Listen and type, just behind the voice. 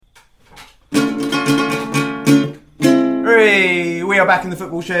are back in the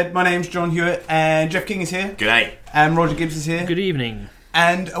football shed. My name's John Hewitt and Jeff King is here. G'day. And Roger Gibbs is here. Good evening.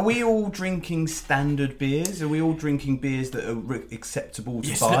 And are we all drinking standard beers? Are we all drinking beers that are acceptable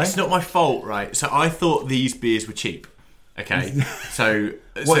to buy? It's not my fault, right? So I thought these beers were cheap. Okay. So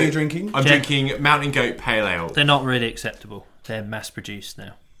what are you drinking? I'm drinking Mountain Goat Pale Ale. They're not really acceptable. They're mass produced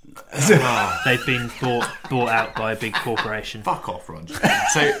now. They've been bought out by a big corporation. Fuck off, Roger. So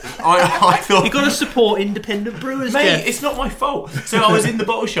I thought You've got to support independent brewers, mate, Jeff. it's not my fault. So I was in the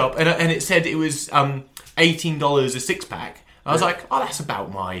bottle shop and it said it was $18 a six pack. I was like, oh, that's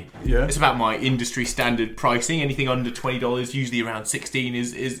about my it's about my industry standard pricing. Anything under $20, usually around 16,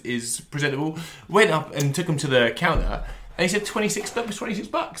 is presentable. Went up and took them to the counter, and he said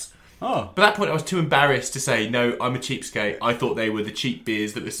 $26. Oh. But at that point, I was too embarrassed to say, no, I'm a cheapskate. I thought they were the cheap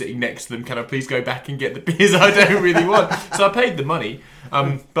beers that were sitting next to them. Can I please go back and get the beers I don't really want? So I paid the money,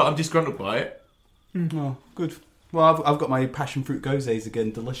 but I'm disgruntled by it. Oh, good. Well, I've got my passion fruit gozes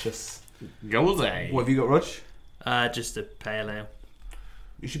again. Delicious. Gose. What have you got, Rog? Just a pale ale.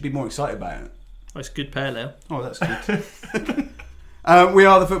 You should be more excited about it. Oh, it's good pale ale. Oh, that's good. We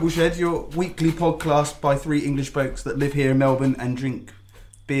are the Football Shed, your weekly podcast by three English blokes that live here in Melbourne and drink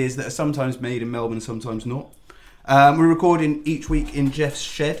beers that are sometimes made in Melbourne, sometimes not. We're recording each week in Jeff's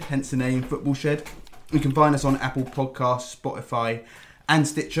shed, hence the name Football Shed. You can find us on Apple Podcasts, Spotify and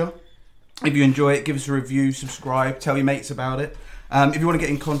Stitcher. If you enjoy it, give us a review, subscribe, tell your mates about it. If you want to get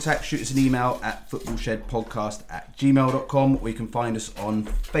in contact, shoot us an email at footballshedpodcast@gmail.com, or you can find us on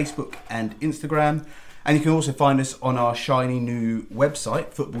Facebook and Instagram. And you can also find us on our shiny new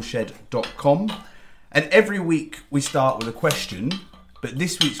website, footballshed.com. And every week we start with a question, but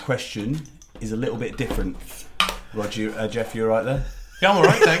this week's question is a little bit different. Roger, Jeff, you all right there? Yeah, I'm all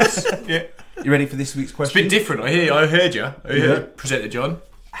right, thanks. Yeah. You ready for this week's question? It's a bit different. I heard you. Presenter John.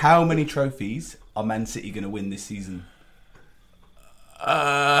 How many trophies are Man City going to win this season? Wait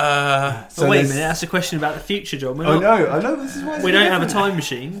a minute, that's a question about the future, John. I know. This is why we don't have a time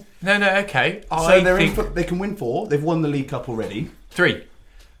machine. No, okay. They can win 4. They've won the League Cup already. 3.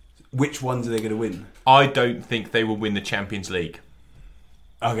 Which ones are they going to win? I don't think they will win the Champions League.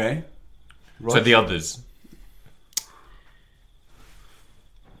 Okay. Right. So the others.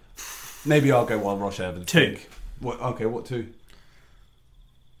 Maybe I'll go while Roche have 2. What 2?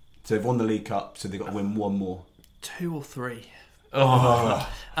 So they've won the League Cup, so they've got to win 1 more. 2 or 3. Oh.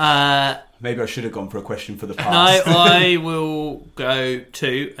 Maybe I should have gone for a question for the past. No, I will go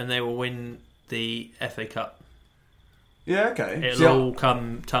 2, and they will win the FA Cup. Yeah, okay. It'll all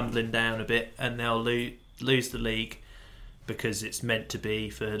come tumbling down a bit, and they'll lose the league because it's meant to be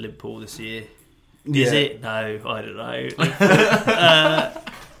for Liverpool this year. Is it? No, I don't know.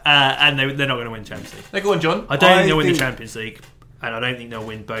 And they're not going to win the Champions League. Hey, go on, John. I don't think they'll win the Champions League, and I don't think they'll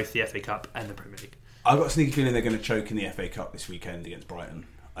win both the FA Cup and the Premier League. I've got a sneaky feeling they're going to choke in the FA Cup this weekend against Brighton.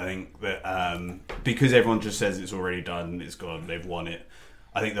 I think that because everyone just says it's already done, it's gone, they've won it.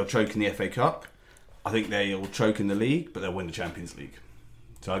 I think they'll choke in the FA Cup. I think they'll choke in the league, but they'll win the Champions League.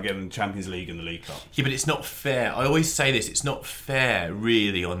 So I'll give them the Champions League and the League Cup. Yeah, but it's not fair. I always say this. It's not fair,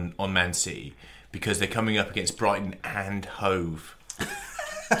 really, on Man City because they're coming up against Brighton and Hove.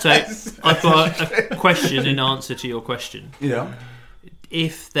 So I've got a question in answer to your question. Yeah.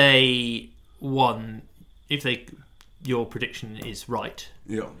 If they won, your prediction is right,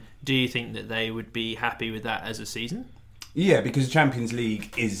 do you think that they would be happy with that as a season? Yeah, because the Champions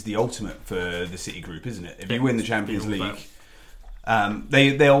League is the ultimate for the City group, isn't it? If you win the Champions League,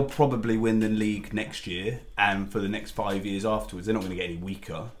 they'll probably win the league next year, and for the next 5 years afterwards, they're not going to get any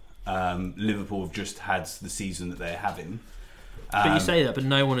weaker. Liverpool have just had the season that they're having. But you say that, but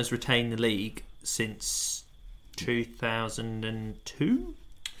no one has retained the league since 2002?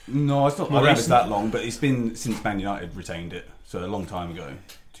 No, it's not. I don't know if it's that long, but it's been since Man United retained it, so a long time ago.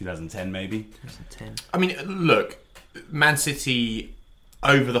 2010 maybe. 2010. I mean, look, Man City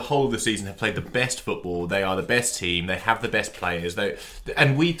over the whole of the season have played the best football. They are the best team. They have the best players.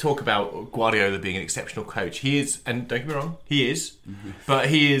 And we talk about Guardiola being an exceptional coach. He is, and don't get me wrong, he is, but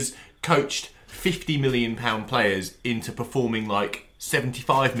he is coached £50 million players into performing like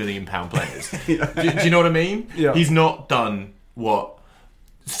 £75 million players. do you know what I mean? Yeah. He's not done what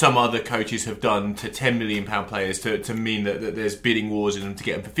some other coaches have done to £10 million players to mean that there's bidding wars in them to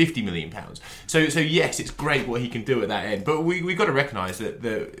get them for £50 million. So yes, it's great what he can do at that end, but we've got to recognise that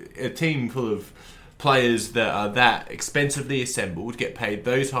a team full of players that are that expensively assembled get paid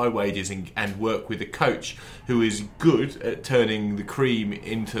those high wages and work with a coach who is good at turning the cream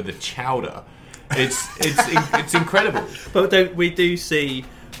into the chowder. It's incredible. But we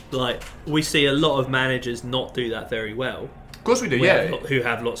see a lot of managers not do that very well. Of course we do, yeah. Who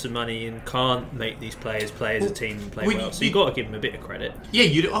have lots of money and can't make these players play as a team and play well. So you've got to give him a bit of credit. Yeah,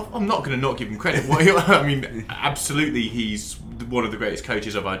 I'm not going to not give him credit. I mean, absolutely, he's one of the greatest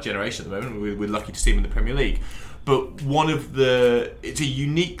coaches of our generation at the moment. We're lucky to see him in the Premier League. But it's a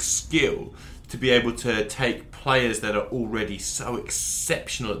unique skill to be able to take players that are already so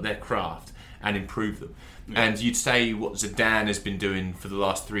exceptional at their craft and improve them. And you'd say what Zidane has been doing for the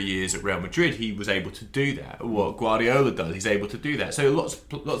last 3 years at Real Madrid, he was able to do that. What Guardiola does, he's able to do that. So lots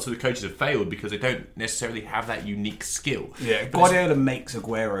of the coaches have failed because they don't necessarily have that unique skill. Yeah, Guardiola makes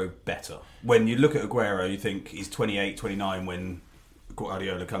Aguero better. When you look at Aguero, you think he's 28, 29 when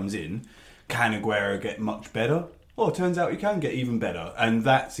Guardiola comes in. Can Aguero get much better? Well, it turns out he can get even better. And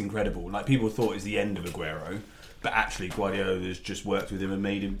that's incredible. Like, people thought it was the end of Aguero. But actually, Guardiola's just worked with him and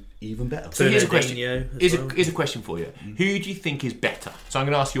made him even better. So here's a question. Here's a question for you. Who do you think is better? So I'm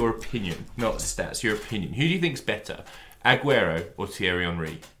going to ask your opinion, not stats. Your opinion. Who do you think is better, Aguero or Thierry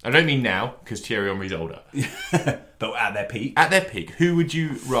Henry? I don't mean now because Thierry Henry's older. But at their peak. At their peak, who would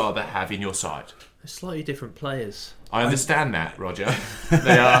you rather have in your side? They're slightly different players. I understand that, Roger.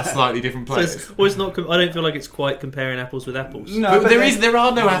 They are slightly different players. So it's not. I don't feel like it's quite comparing apples with apples. No, but there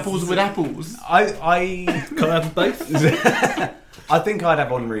are no apples with apples. I can't have both. I think I'd have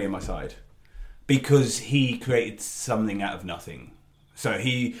Henry in my side because he created something out of nothing. So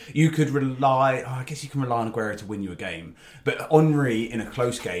you could rely. I guess you can rely on Aguero to win you a game, but Henry in a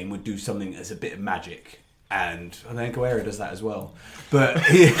close game would do something as a bit of magic, and I think Aguero does that as well. But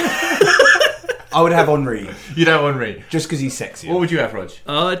I would have Henry. You'd have Henry just because he's sexy. What would you have, Rog?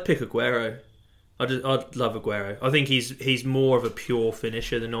 I'd pick Aguero. I'd love Aguero. I think he's more of a pure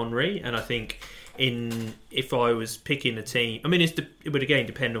finisher than Henry, and I think if I was picking a team, I mean, it would again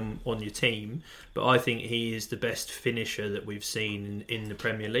depend on your team, but I think he is the best finisher that we've seen in the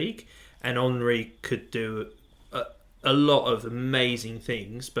Premier League, and Henry could do a lot of amazing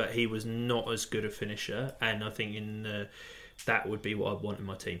things, but he was not as good a finisher, and I think that would be what I'd want in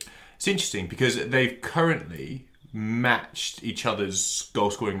my team. It's interesting because they've currently matched each other's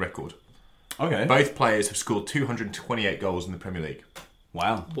goal-scoring record. Okay. Both players have scored 228 goals in the Premier League.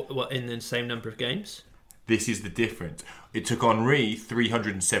 Wow. What in the same number of games? This is the difference. It took Henry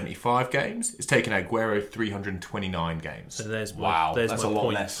 375 games. It's taken Aguero 329 games. So there's that's my a lot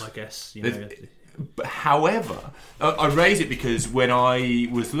point, less. I guess. However, I raise it because when I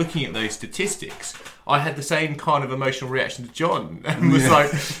was looking at those statistics, I had the same kind of emotional reaction to John. And was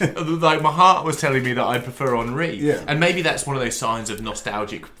like my heart was telling me that I prefer Henry. Yeah. And maybe that's one of those signs of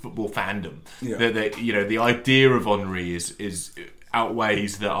nostalgic football fandom. Yeah. That the idea of Henry is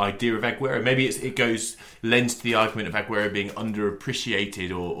outweighs the idea of Aguero. Maybe it lends to the argument of Aguero being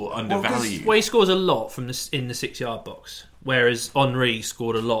underappreciated or undervalued. Well, he scores a lot in the 6-yard box, whereas Henry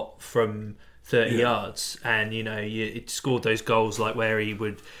scored a lot from 30 yards, and he scored those goals like where he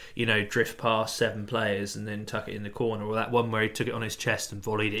would drift past 7 players and then tuck it in the corner, or that one where he took it on his chest and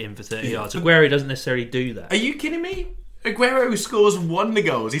volleyed it in for 30 yards. Aguero doesn't necessarily do that. Are you kidding me? Aguero scores wonder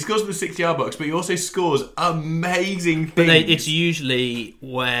goals. He scores in the 6-yard box, but he also scores amazing things. But it's usually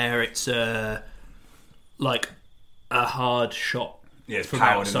where it's a hard shot. Yeah, it's from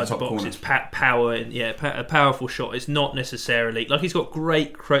powered outside in the top box. corner. It's power, a powerful shot. It's not necessarily he's got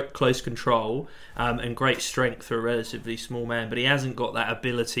great close control and great strength for a relatively small man, but he hasn't got that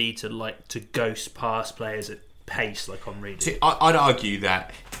ability to ghost past players at pace like Henry did. See, I'd argue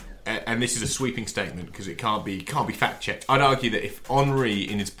that, and this is a sweeping statement because it can't be fact checked. I'd argue that if Henry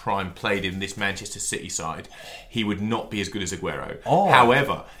in his prime played in this Manchester City side, he would not be as good as Aguero. Oh.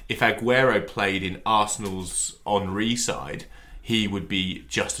 However, if Aguero played in Arsenal's Henry side, he would be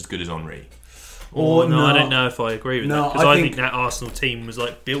just as good as Henry. I don't know if I agree with that, because I think that Arsenal team was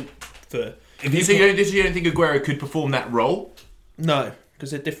built for. So you don't think Aguero could perform that role? No, because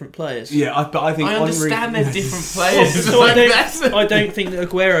they're different players. Yeah, but I think I understand Henry... they're different players. So I don't think that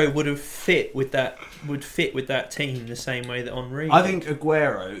Aguero would fit with that team the same way that Henry did. I think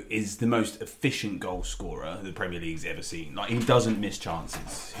Aguero is the most efficient goal scorer the Premier League's ever seen. He doesn't miss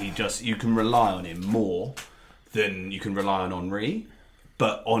chances. You can rely on him more than you can rely on Henry,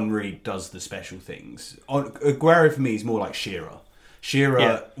 but Henry does the special things. Aguero for me is more like Shearer.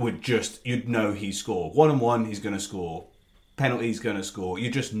 Shearer would you'd know he'd score. 1-on-1, he's going to score. Penalty, he's going to score. You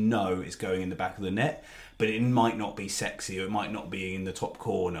just know it's going in the back of the net, but it might not be sexy, or it might not be in the top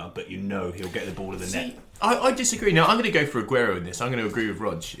corner, but he'll get the ball to the net. I disagree. Now, I'm going to go for Aguero in this. I'm going to agree with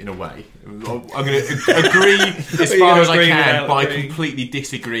Rog in a way. I'm going to agree as far as I can by completely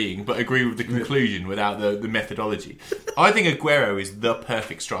disagreeing, but agree with the conclusion without the methodology. I think Aguero is the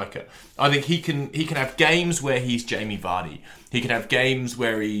perfect striker. I think he can have games where he's Jamie Vardy. He can have games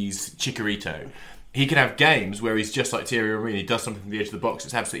where he's Chicharito. he can have games where he's just like Thierry Henry, he does something from the edge of the box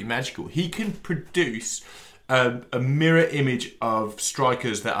that's absolutely magical. He can produce a mirror image of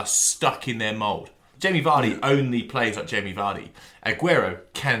strikers that are stuck in their mould. Jamie Vardy only plays like Jamie Vardy. Aguero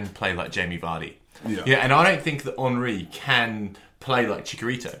can play like Jamie Vardy. Yeah, and I don't think that Henry can play like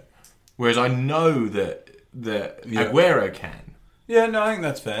Chicharito. Whereas I know that Aguero can. Yeah, no, I think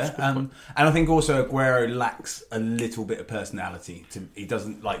that's fair. And I think also Aguero lacks a little bit of personality. He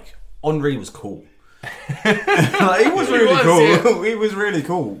doesn't, like, Henry was cool. Like, he was really cool. Yeah. He was really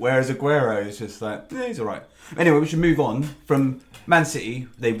cool. Whereas Aguero is just like, yeah, he's all right. Anyway, we should move on from Man City.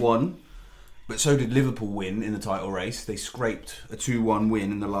 They won, but so did Liverpool win in the title race. They scraped a 2-1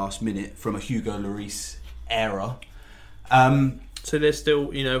 win in the last minute from a Hugo Lloris era. So they're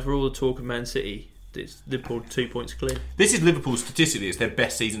still, for all the talk of Man City, it's Liverpool 2 points clear. This is Liverpool statistically, it's their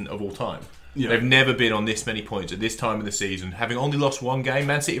best season of all time. Yeah. They've never been on this many points at this time of the season, having only lost one game.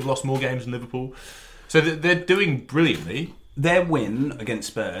 Man City have lost more games than Liverpool. So they're doing brilliantly. Their win against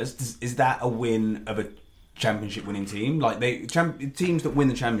Spurs, is that a win of a championship winning team? Like teams that win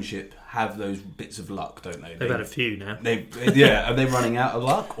the championship have those bits of luck, don't they? They've had a few now. Are they running out of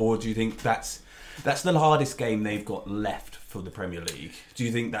luck, or do you think that's the hardest game they've got left for the Premier League? Do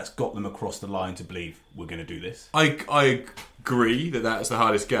you think that's got them across the line to believe we're going to do this? I agree that that's the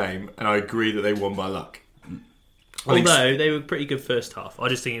hardest game, and I agree that they won by luck. Although they were pretty good first half. I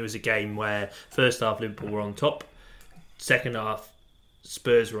just think it was a game where first half Liverpool were on top, second half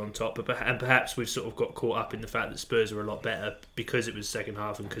Spurs were on top, and perhaps we've sort of got caught up in the fact that Spurs were a lot better because it was second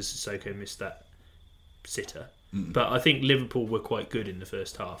half and because Sissoko missed that sitter. But I think Liverpool were quite good in the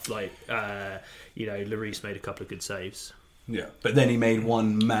first half. Like, Lloris made a couple of good saves. Yeah, but then he made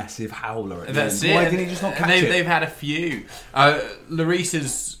one massive howler. That's it. Why didn't he just not catch it? They've had a few. Lloris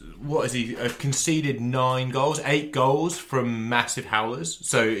has, conceded 8 goals from massive howlers.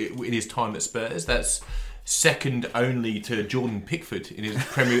 So in his time at Spurs, that's second only to Jordan Pickford in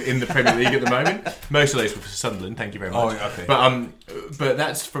the Premier League at the moment. Most of those were for Sunderland. Thank you very much. Oh, okay. But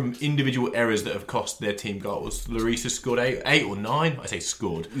that's from individual errors that have cost their team goals. Lloris has scored 8 or 9. I say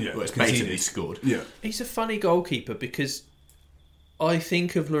scored. Yeah, well, it's basically scored. Yeah, he's a funny goalkeeper because I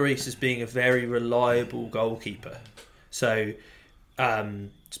think of Lloris as being a very reliable goalkeeper. So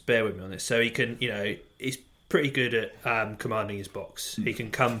just bear with me on this. So he can, he's pretty good at commanding his box. He can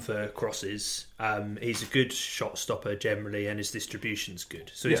come for crosses. He's a good shot stopper generally, and his distribution's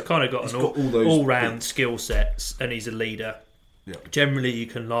good. So he's kind of got an all-round skill sets, and he's a leader. Yeah. Generally, you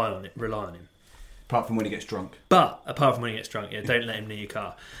can rely on him. Apart from when he gets drunk. Don't let him near your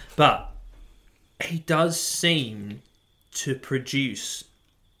car. But he does seem to produce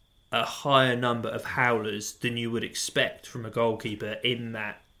a higher number of howlers than you would expect from a goalkeeper in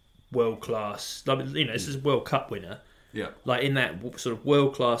that world class. This is a World Cup winner. Yeah, like in that sort of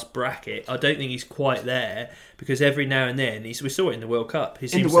world class bracket. I don't think he's quite there because every now and then we saw it in the World Cup. He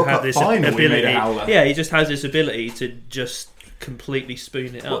seems to have this ability. Yeah, he just has this ability to just completely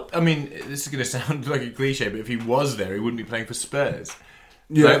spoon it up. I mean, this is going to sound like a cliche, but if he was there, he wouldn't be playing for Spurs.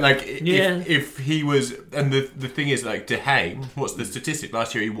 Yeah, if he was, and the thing is, like De Gea, what's the statistic?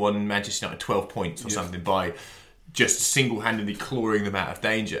 Last year he won Manchester United 12 points or something by just single-handedly clawing them out of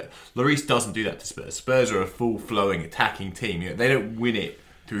danger. Lloris doesn't do that to Spurs. Spurs are a full-flowing attacking team. They don't win it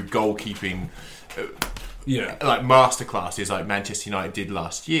through goalkeeping, like masterclasses like Manchester United did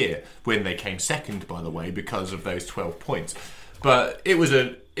last year when they came second, by the way, because of those 12 points. But it was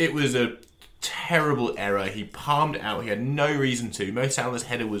a terrible error. He palmed it out. He had no reason to. Mo Salah's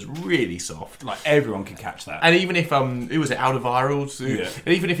header was really soft. Like, everyone can catch that. And even if it was Alderweireld, and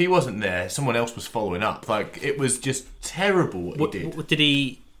even if he wasn't there, someone else was following up. Like, it was just terrible what he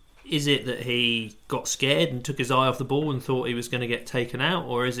did. Is it that he got scared and took his eye off the ball and thought he was going to get taken out,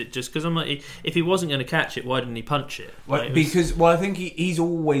 or is it just because if he wasn't going to catch it, why didn't he punch it? Well, I think he's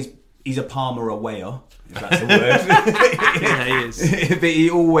a palmer awayer. If that's the word. Yeah, he is. But he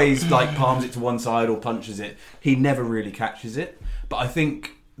always palms it to one side or punches it. He never really catches it. But I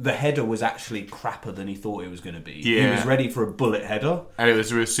think the header was actually crapper than he thought it was going to be. Yeah. He was ready for a bullet header. And it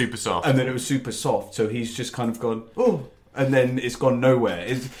was super soft. And then it was super soft. So he's just kind of gone, oh. And then it's gone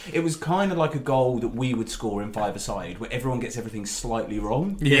nowhere. It was kind of like a goal that we would score in five-a-side, where everyone gets everything slightly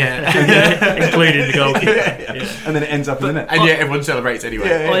wrong. Yeah. Including the goalkeeper. Yeah. And then it ends up in the net. And yet everyone celebrates anyway.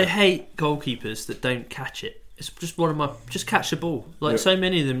 Yeah. I hate goalkeepers that don't catch it. It's just just catch the ball. So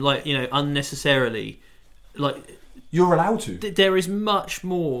many of them, unnecessarily. You're allowed to. There is much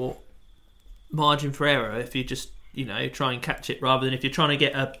more margin for error if you just try and catch it rather than if you're trying to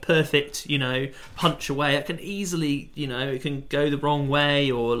get a perfect, punch away. It can easily, it can go the wrong way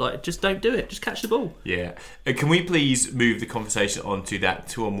or just don't do it. Just catch the ball. Yeah. Can we please move the conversation on to that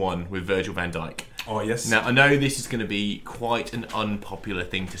 2-on-1 with Virgil van Dijk? Oh, yes. Now, I know this is going to be quite an unpopular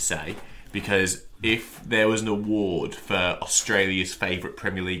thing to say, because if there was an award for Australia's favourite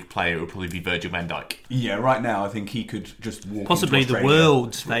Premier League player, it would probably be Virgil van Dijk. Yeah, right now I think he could just walk Possibly into the Australia.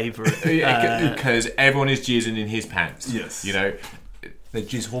 world's favourite. Because everyone is jizzing in his pants. Yes. You know, They're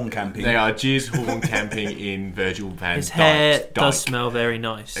jizz horn camping. they are jizz horn camping in Virgil van Dijk's His hair Dijk. does smell very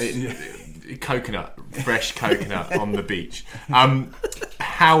nice. Coconut, fresh coconut on the beach.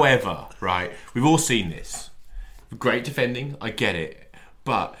 However, right, we've all seen this. Great defending, I get it,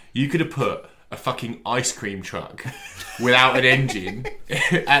 but you could have put a fucking ice cream truck without an engine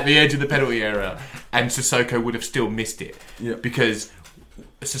at the edge of the penalty area, and Sissoko would have still missed it. Yeah. Because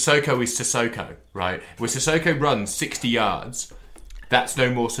Sissoko is Sissoko, right? When Sissoko runs 60 yards, that's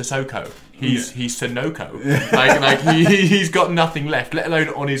no more Sissoko. He's Sonoko. He's got nothing left, let alone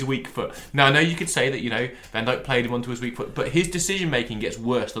on his weak foot. Now, I know you could say that, Van Dijk played him onto his weak foot, but his decision making gets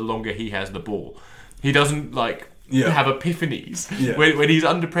worse the longer he has the ball. He doesn't have epiphanies. Yeah. When he's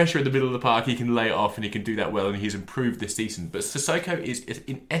under pressure in the middle of the park, he can lay it off and he can do that well, and he's improved this season. But Sissoko is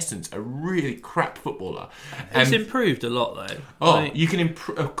in essence a really crap footballer. It's improved a lot though. You can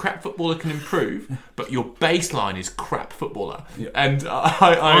a crap footballer can improve, but your baseline is crap footballer. Yeah. And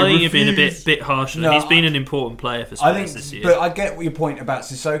I think you've been a bit harsh. No, He's been an important player for Spurs this year. But I get your point about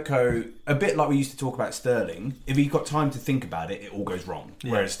Sissoko. A bit like we used to talk about Sterling. If you've got time to think about it, it all goes wrong.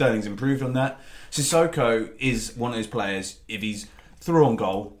 Yeah. Whereas Sterling's improved on that. Sissoko is one of those players, if he's through on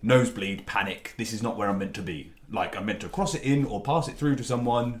goal, nosebleed, panic, this is not where I'm meant to be. I'm meant to cross it in or pass it through to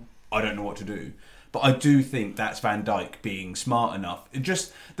someone, I don't know what to do. But I do think that's Van Dijk being smart enough.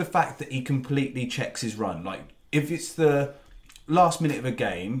 Just the fact that he completely checks his run. If it's the last minute of a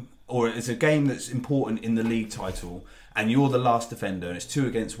game, or it's a game that's important in the league title, and you're the last defender and it's 2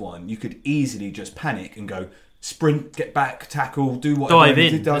 against 1, you could easily just panic and go, sprint, get back, tackle, do whatever. Dive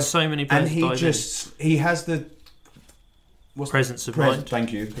in. There's so many players. And he has the presence of mind.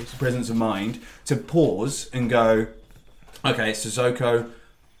 Thank you. Presence of mind to pause and go, okay, it's Sissoko.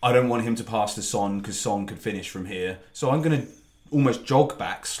 I don't want him to pass to Son because Son could finish from here. So I'm going to almost jog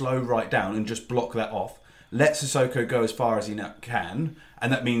back, slow right down, and just block that off. Let Sissoko go as far as he can,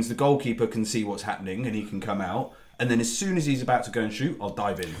 and that means the goalkeeper can see what's happening and he can come out. And then as soon as he's about to go and shoot, I'll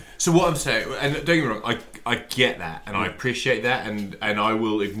dive in. So what I'm saying, and don't get me wrong, I get that and I appreciate that, and I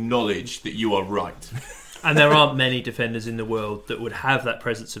will acknowledge that you are right. And there aren't many defenders in the world that would have that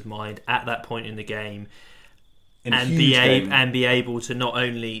presence of mind at that point in the game and be able to not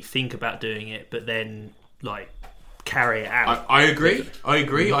only think about doing it, but then carry it out. I agree.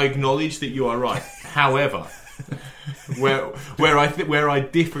 I acknowledge that you are right. However, where I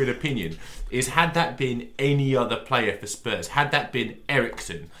differ in opinion is, had that been any other player for Spurs, had that been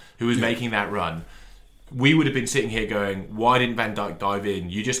Eriksen who was making that run, we would have been sitting here going, why didn't Van Dijk dive in?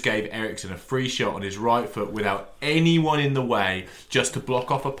 You just gave Eriksen a free shot on his right foot without anyone in the way, just to block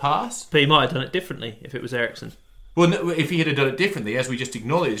off a pass. But he might have done it differently if it was Eriksen. Well, no, if he had done it differently, as we just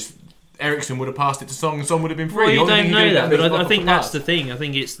acknowledged, Eriksen would have passed it to Son and Son would have been free. Well, you don't know that, but I block think off that's pass. the thing. I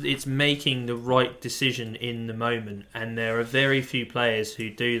think it's making the right decision in the moment, and there are very few players who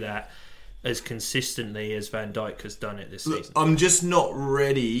do that as consistently as Van Dijk has done it this season. I'm just not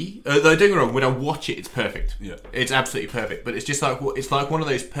ready. Though don't get me wrong, when I watch it, it's perfect. Yeah, it's absolutely perfect. But it's just it's like one of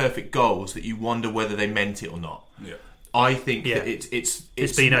those perfect goals that you wonder whether they meant it or not. Yeah. I think that it's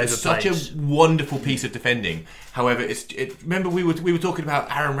been overplayed. such a wonderful piece of defending. However, remember we were talking about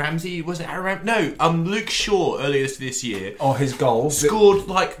Aaron Ramsey. Was it Aaron Ramsey? No, Luke Shaw earlier this year. Oh, his goal scored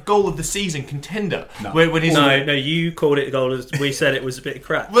goal of the season contender. No, you called it goal. We said it was a bit of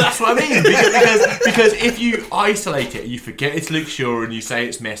crap. Well, that's what I mean. Because if you isolate it, you forget it's Luke Shaw and you say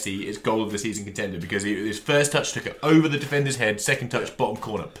it's Messi, it's goal of the season contender because his first touch took it over the defender's head, second touch bottom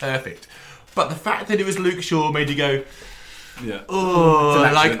corner, perfect. But the fact that it was Luke Shaw made you go,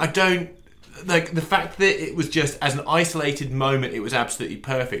 I don't the fact that it was just as an isolated moment, it was absolutely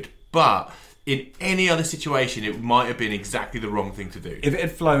perfect. But in any other situation, it might have been exactly the wrong thing to do. If it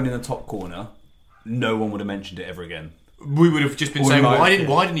had flown in the top corner, no one would have mentioned it ever again. We would have just been saying, why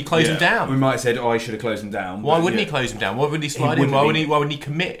didn't he close him down? We might have said, I should have closed him down. Why wouldn't he close him down? Why wouldn't he slide in? Why wouldn't he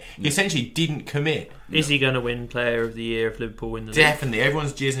commit? He essentially didn't commit. Is he going to win Player of the Year if Liverpool win the league? Definitely.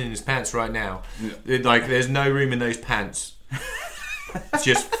 Everyone's jizzing in his pants right now. Yeah. There's no room in those pants. It's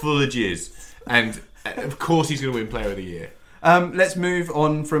just full of jizz. And of course he's going to win Player of the Year. Let's move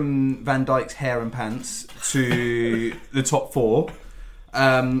on from Van Dijk's hair and pants to the top 4.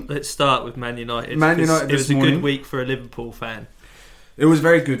 Let's start with Man United. It was a good week for a Liverpool fan. It was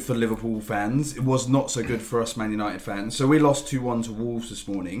very good for Liverpool fans. It was not so good for us Man United fans. So we lost 2-1 to Wolves this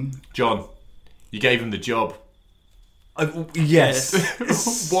morning. John, you gave him the job.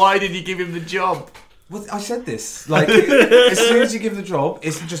 Yes. Why did you give him the job? Well, I said this. Like, as soon as you give the job,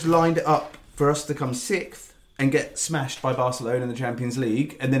 it's just lined it up for us to come 6th and get smashed by Barcelona in the Champions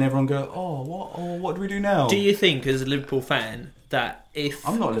League, and then everyone go, what do we do now? Do you think, as a Liverpool fan, that if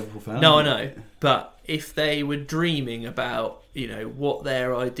I'm not a Liverpool fan. No, I know, but if they were dreaming about, what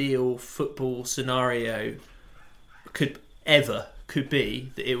their ideal football scenario could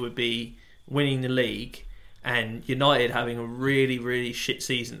be, that it would be winning the league and United having a really, really shit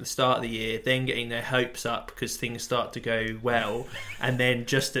season at the start of the year, then getting their hopes up because things start to go well, and then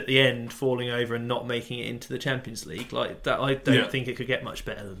just at the end falling over and not making it into the Champions League, like that, I don't think it could get much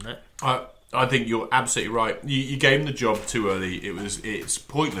better than that. I think you're absolutely right. You gave him the job too early. It's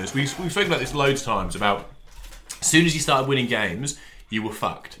pointless. We've spoken about this loads of times about as soon as you started winning games, you were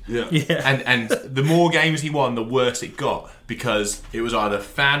fucked. Yeah. And the more games he won, the worse it got, because it was either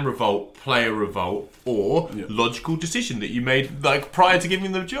fan revolt, player revolt, or logical decision that you made like prior to giving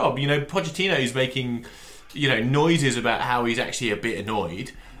him the job. Pochettino is making noises about how he's actually a bit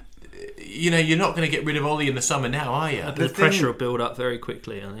annoyed. You're not going to get rid of Ollie in the summer now, are you? The pressure will build up very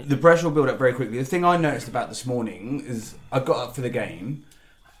quickly, I think. The pressure will build up very quickly. The thing I noticed about this morning is I got up for the game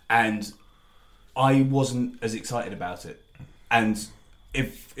and I wasn't as excited about it. And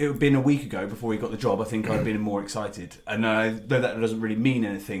if it had been a week ago before he got the job, I think I'd have been more excited. And I know that doesn't really mean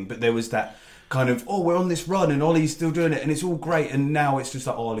anything, but there was that kind of, we're on this run and Ollie's still doing it and it's all great, and now it's just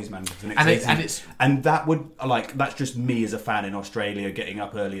like, Ollie's manager for the next 18. And that would, that's just me as a fan in Australia getting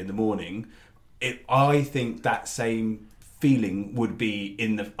up early in the morning. I think that same feeling would be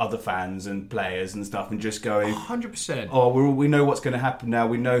in the other fans and players and stuff, and just going 100%. We know what's going to happen now.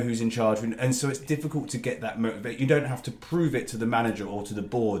 We know who's in charge, and so it's difficult to get that motivate. You don't have to prove it to the manager or to the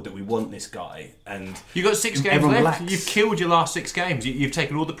board that we want this guy. And you've got 6 games left. You've killed your last 6 games. You've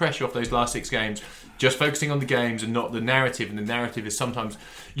taken all the pressure off those last 6 games, just focusing on the games and not the narrative. And the narrative is sometimes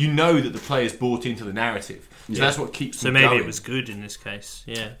that the players bought into the narrative. So that's what keeps them going. So maybe it was good in this case,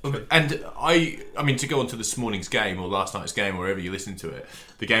 yeah. And I mean, to go on to this morning's game or last night's game, or wherever you listen to it,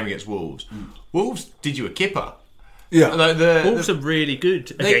 the game against Wolves. Wolves did you a kipper. Yeah, Wolves are really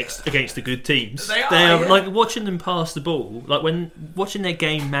good against the good teams. They are like watching them pass the ball, like when watching their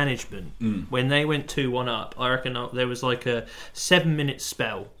game management. When they went 2-1 up, I reckon there was like a 7-minute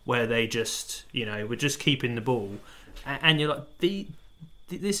spell where they just were just keeping the ball, and you're like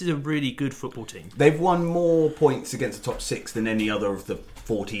this is a really good football team. They've won more points against the top 6 than any other of the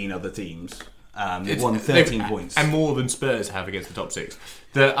 14 other teams. They've won 13 points. And more than Spurs have against the top 6.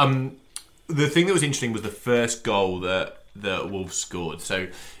 The thing that was interesting was the first goal that Wolves scored. So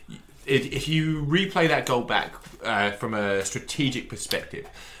if you replay that goal back from a strategic perspective,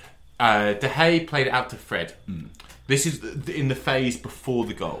 De Gea played it out to Fred. This is in the phase before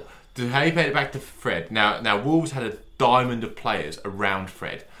the goal. De Gea played it back to Fred. Now Wolves had a diamond of players around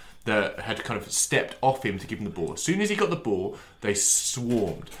Fred that had kind of stepped off him to give him the ball. As soon as he got the ball, they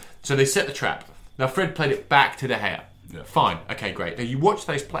swarmed. So they set the trap. Now Fred played it back to De Gea. Yeah. Fine, okay, great. Now you watch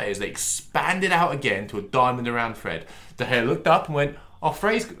those players, they expanded out again to a diamond around Fred. De Gea looked up and went,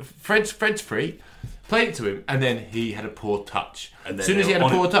 Fred's free. Played it to him, and then he had a poor touch. As soon as he had a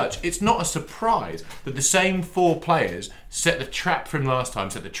poor touch, it's not a surprise that the same 4 players set the trap for him last time,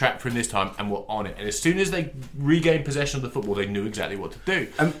 set the trap for him this time, and were on it. And as soon as they regained possession of the football, they knew exactly what to do.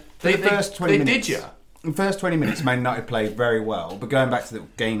 The first 20 minutes, Man United played very well, but going back to the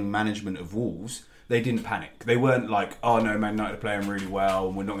game management of Wolves, they didn't panic. They weren't like, oh no, Man United are playing really well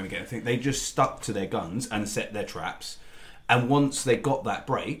and we're not going to get anything. They just stuck to their guns and set their traps. And once they got that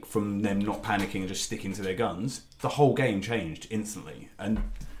break from them not panicking and just sticking to their guns, the whole game changed instantly. And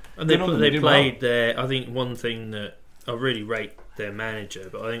they played their... I think one thing that... I really rate their manager,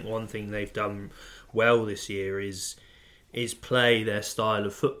 but I think one thing they've done well this year is play their style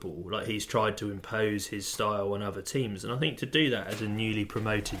of football. Like, he's tried to impose his style on other teams, and I think to do that as a newly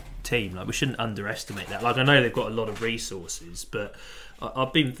promoted team, like, we shouldn't underestimate that. Like, I know they've got a lot of resources, but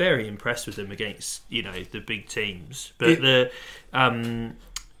I've been very impressed with them against the big teams. But the only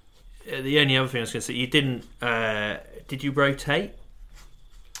other thing I was going to say, you didn't did you rotate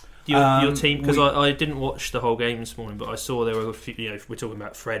your team? Because I didn't watch the whole game this morning, but I saw there were a few, we're talking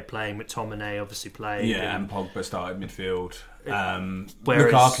about Fred playing, McTominay obviously playing. Yeah, and Pogba started midfield.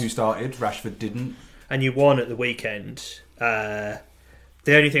 Lukaku started, Rashford didn't. And you won at the weekend.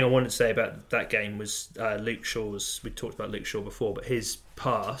 The only thing I wanted to say about that game was Luke Shaw's. We talked about Luke Shaw before, but his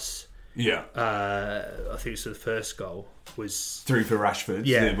pass, I think it was the first goal, was through for Rashford.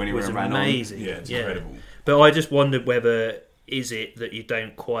 When he was ran amazing. On. Yeah, it's incredible. But I just wondered whether is it that you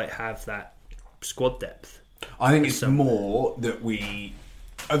don't quite have that squad depth. I think it's more that we.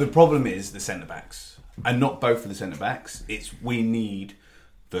 The problem is the centre backs. and not both of the centre backs. It's we need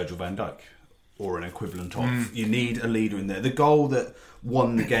Virgil van Dijk or an equivalent of. You need a leader in there. The goal that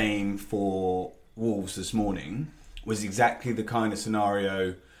won the game for Wolves this morning was exactly the kind of scenario.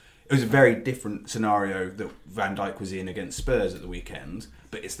 It was a very different scenario that Van Dijk was in against Spurs at the weekend,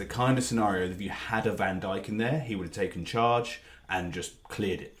 but it's the kind of scenario that if you had a Van Dijk in there, he would have taken charge and just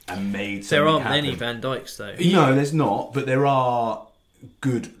cleared it and made something There aren't happen. many Van Dijks though. No, there's not, but there are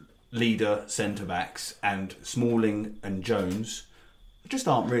good leader centre-backs, and Smalling and Jones just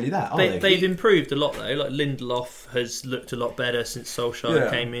aren't really that, are they? They've improved a lot though. Like Lindelof has looked a lot better since Solskjaer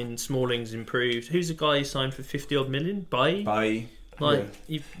came in. Smalling's improved. Who's the guy who signed for 50 odd million? Bailly?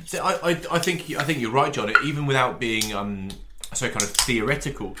 So I think you're right, John. Even without being so kind of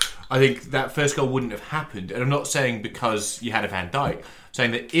theoretical, I think that first goal wouldn't have happened. And I'm not saying because you had a Van Dijk. I'm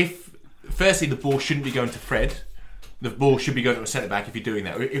saying that if firstly the ball shouldn't be going to Fred. The ball should be going to a centre back if you're doing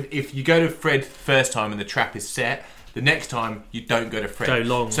that. If you go to Fred first time and the trap is set, the next time you don't go to Fred. Go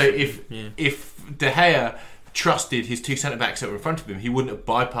long. So if De Gea trusted his two centre backs that were in front of him, he wouldn't have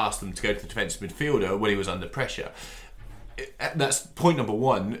bypassed them to go to the defensive midfielder when he was under pressure. That's point number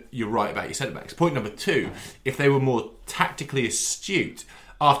one. You're right about your centre backs. Point number two: if they were more tactically astute,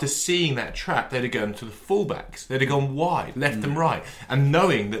 after seeing that trap, they'd have gone to the fullbacks. They'd have gone wide, left and right. And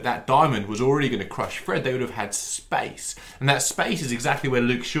knowing that diamond was already going to crush Fred, they would have had space. And that space is exactly where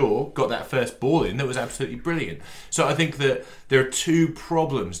Luke Shaw got that first ball in that was absolutely brilliant. So I think that there are two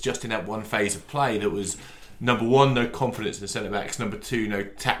problems just in that one phase of play that was, number one, no confidence in the centre-backs. Number two, no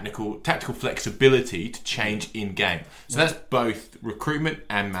tactical flexibility to change in-game. So that's both recruitment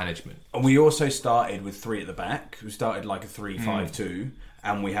and management. And we also started with three at the back. We started like a 3-5-2.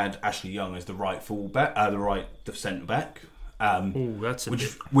 And we had Ashley Young as the right fullback, the centre back,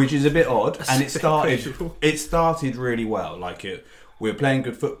 which is a bit odd. And it started really well. We were playing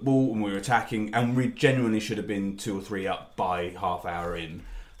good football and we were attacking, and we genuinely should have been 2 or 3 up by half hour in.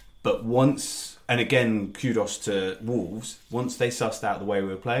 But once, and again, kudos to Wolves, once they sussed out the way we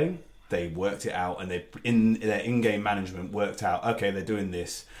were playing, they worked it out, and their in-game management worked out. Okay, they're doing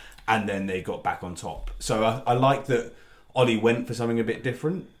this, and then they got back on top. So I like that. Ollie went for something a bit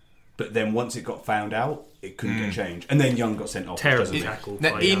different, but then once it got found out, it couldn't get changed. And then Young got sent off. Terrible tackle.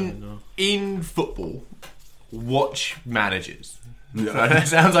 Now, in football, watch managers. That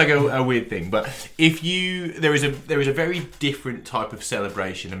sounds like a weird thing, but there is a very different type of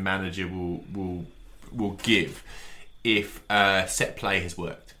celebration a manager will give if set play has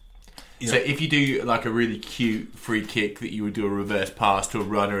worked. Yeah. So if you do like a really cute free kick that you would do a reverse pass to a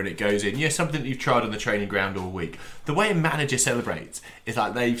runner and it goes in, something that you've tried on the training ground all week. The way a manager celebrates is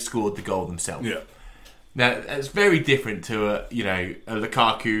like they've scored the goal themselves. Yeah. Now it's very different to a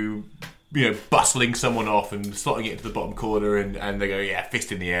Lukaku, bustling someone off and slotting it into the bottom corner and they go,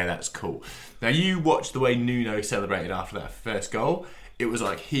 fist in the air, that's cool. Now you watch the way Nuno celebrated after that first goal. It was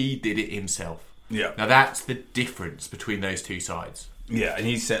like he did it himself. Yeah. Now that's the difference between those two sides. Yeah, and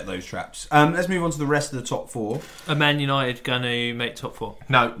he set those traps. Let's move on to the rest of the top 4. Are Man United going to make top 4?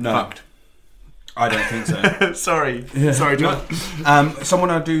 No. Fucked. I don't think so. Sorry, John. Someone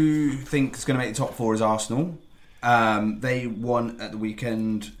I do think is going to make the top 4 is Arsenal. They won at the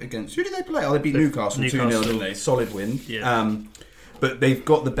weekend against... Who did they play? Oh, they beat Newcastle 2-0, didn't they? Solid win. Yeah. But they've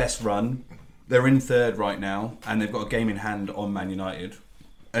got the best run. They're in 3rd right now, and they've got a game in hand on Man United.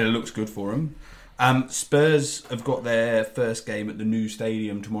 And it looks good for them. Spurs have got their first game at the new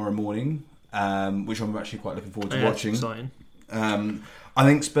stadium tomorrow morning, which I'm actually quite looking forward to watching. Exciting. I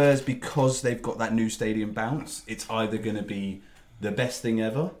think Spurs, because they've got that new stadium bounce, it's either going to be the best thing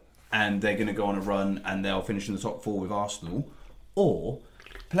ever, and they're going to go on a run and they'll finish in the top 4 with Arsenal, or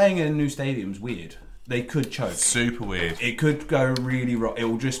playing in a new stadium's weird. They could choke. Super weird. It could go really wrong. It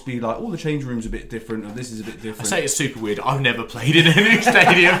will just be like, the change room's a bit different, or this is a bit different. I say it's super weird. I've never played in a new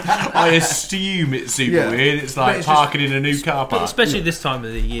stadium. I assume it's super weird. It's like parking in a new car park. Especially this time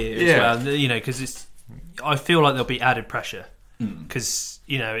of the year as well, because I feel like there'll be added pressure. Because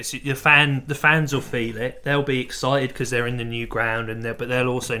it's the fans will feel it. They'll be excited because they're in the new ground, but they'll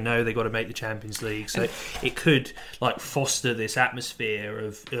also know they've got to make the Champions League. So it could foster this atmosphere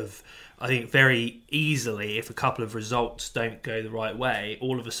of I think very easily, if a couple of results don't go the right way,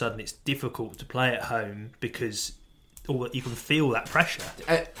 all of a sudden it's difficult to play at home because you can feel that pressure.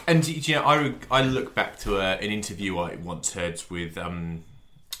 And I look back to an interview I once heard with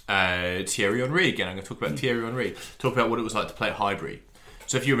Thierry Henry. Again, I'm going to talk about Thierry Henry. Talk about what it was like to play at Highbury.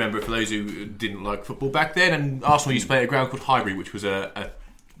 So if you remember, for those who didn't like football back then, and Arsenal used to play at a ground called Highbury, which was a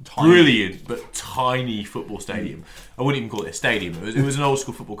brilliant but tiny football stadium. I wouldn't even call it a stadium. It was an old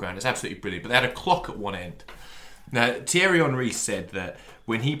school football ground. It's absolutely brilliant. But they had a clock at one end. Now, Thierry Henry said that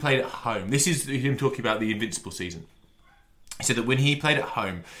when he played at home, this is him talking about the Invincible season. He said that when he played at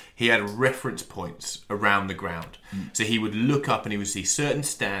home, he had reference points around the ground. So he would look up and he would see certain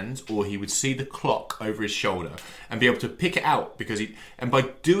stands, or he would see the clock over his shoulder and be able to pick it out and by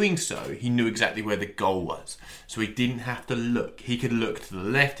doing so, he knew exactly where the goal was. So he didn't have to look. He could look to the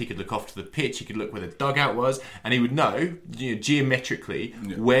left, he could look off to the pitch, he could look where the dugout was, and he would know, geometrically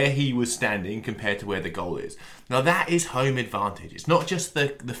where he was standing compared to where the goal is. Now that is home advantage. It's not just the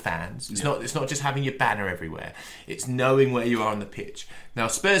fans. It's not just having your banner everywhere. It's knowing where you are on the pitch. Now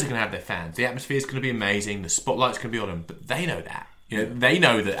Spurs are going to have their fans. The atmosphere is going to be amazing. The spotlight's going to be on them, but they know that. They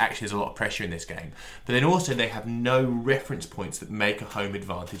know that actually there's a lot of pressure in this game. But then also they have no reference points that make a home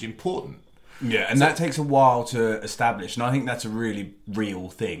advantage important. Yeah, and that takes a while to establish, and I think that's a really real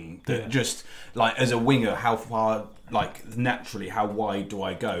thing. That just like as a winger, how far, like naturally, how wide do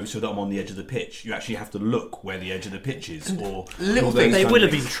I go so that I'm on the edge of the pitch? You actually have to look where the edge of the pitch is, or little things. They will have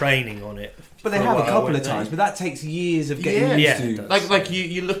been training on it, but they have a couple of times. But that takes years of getting used to. Like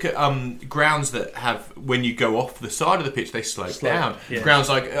you look at grounds that have, when you go off the side of the pitch, they slope down. Yeah. Grounds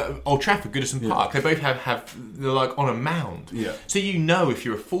like Old Trafford, Goodison Park, they both have they're like on a mound. Yeah. So you know if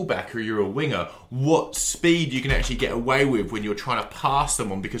you're a fullback or you're a winger, what speed you can actually get away with when you're trying to pass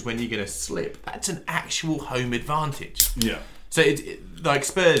someone, because when you're going to slip, that's an actual home advantage. Yeah. So like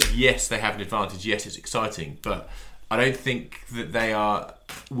Spurs, yes, they have an advantage. Yes, it's exciting, but I don't think that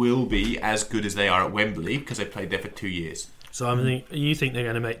will be as good as they are at Wembley because they played there for 2 years. So you think they're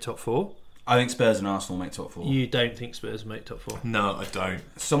going to make top 4? I think Spurs and Arsenal make top 4. You don't think Spurs make top 4? No, I don't.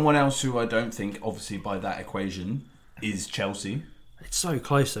 Someone else who I don't think, obviously by that equation, is Chelsea. It's so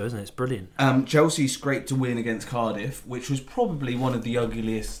close though, isn't it? It's brilliant. Chelsea scraped to win against Cardiff, which was probably one of the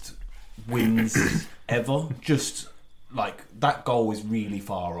ugliest wins ever. Just like that goal is really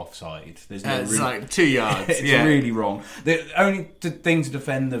far offside. There's no it's like 2 yards. It's really wrong. The only thing to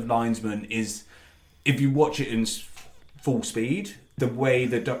defend the linesman is if you watch it in full speed, the way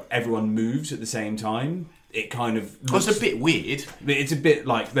that everyone moves at the same time. It kind of looks, it's a bit weird. It's a bit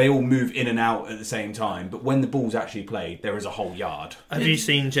like they all move in and out at the same time, but when the ball's actually played, there is a whole yard. Have you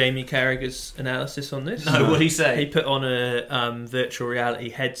seen Jamie Carragher's analysis on this? No, what did he say? He put on a virtual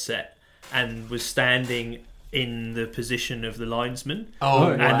reality headset and was standing in the position of the linesman. Oh,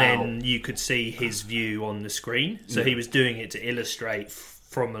 and wow. then you could see his view on the screen. So he was doing it to illustrate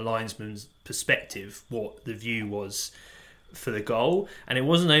from a linesman's perspective what the view was for the goal. And it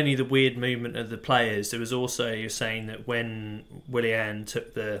wasn't only the weird movement of the players, there was also, you're saying that when Willian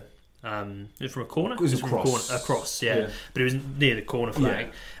took the it was from a corner? It was from a cross, yeah. But it was near the corner flag.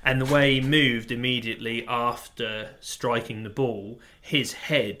 Yeah. And the way he moved immediately after striking the ball, his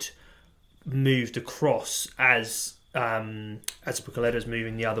head moved across as Picoletto's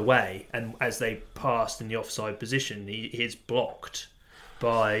moving the other way, and as they passed in the offside position, he's blocked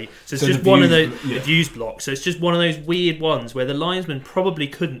by. So it's just one of those views blocked. So it's just one of those weird ones where the linesman probably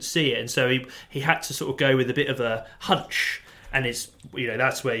couldn't see it, and so he had to sort of go with a bit of a hunch. And it's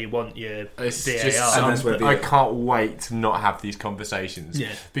that's where you want your VAR. I can't wait to not have these conversations.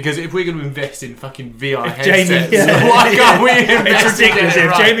 Yeah. Because if we're going to invest in fucking VR headsets, why can't we invest? It's ridiculous.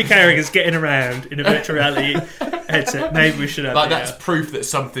 If Jamie Carragher's getting around in a virtual reality headset, maybe we should have. That's proof that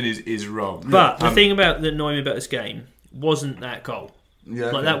something is wrong. But the thing that annoyed me about this game wasn't that goal.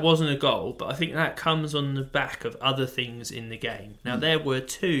 Yeah, that wasn't a goal, but I think that comes on the back of other things in the game. Now there were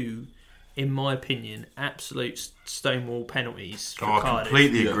two, in my opinion, absolute stonewall penalties for Cardiff. I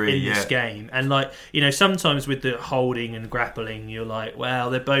completely agree in this game. And sometimes with the holding and grappling, you're like, well,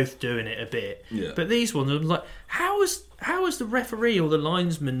 they're both doing it a bit. Yeah. But these ones, I'm like, how has the referee or the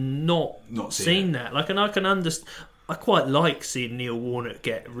linesman not seen that? And I can understand. I quite like seeing Neil Warnock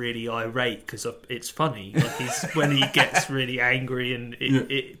get really irate because it's funny. When he gets really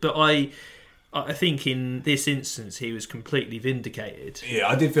angry, but I think in this instance he was completely vindicated. Yeah,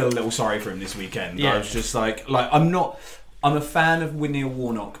 I did feel a little sorry for him this weekend. Yeah. I was just like I'm a fan of Neil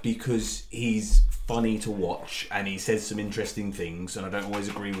Warnock because he's funny to watch and he says some interesting things, and I don't always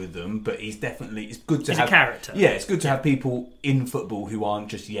agree with them, but it's good to have a character. Yeah, it's good to have people in football who aren't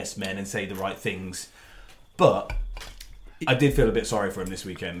just yes men and say the right things. But I did feel a bit sorry for him this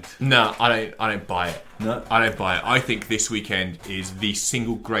weekend. No, I don't buy it. No, I don't buy it. I think this weekend is the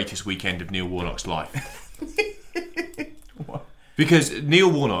single greatest weekend of Neil Warnock's life. Because Neil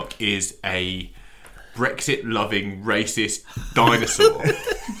Warnock is a Brexit-loving, racist dinosaur.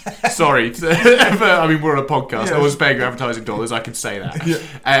 Sorry, but, we're on a podcast. Yeah. I was paying advertising dollars. I can say that.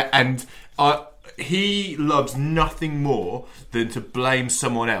 Yeah. He loves nothing more than to blame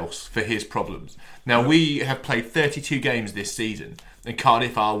someone else for his problems. Now, we have played 32 games this season, and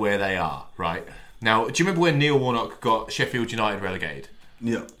Cardiff are where they are, right? Now, do you remember when Neil Warnock got Sheffield United relegated?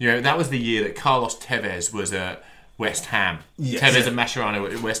 Yeah. That was the year that Carlos Tevez was at West Ham. Yes. Tevez and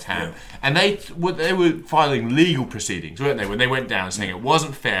Mascherano at West Ham. Yeah. And they were filing legal proceedings, weren't they, when they went down, saying it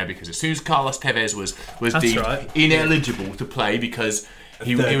wasn't fair because as soon as Carlos Tevez was deemed ineligible to play because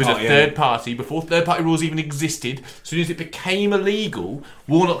he was a third party, before third party rules even existed, as soon as it became illegal,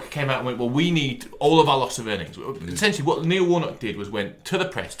 Warnock came out and went, well, we need all of our loss of earnings. Essentially, what Neil Warnock did was went to the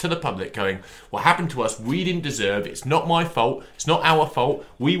press, to the public, going, what happened to us, we didn't deserve, it's not my fault, it's not our fault,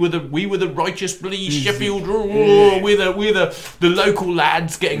 we were the righteous bloody Sheffield, we're the local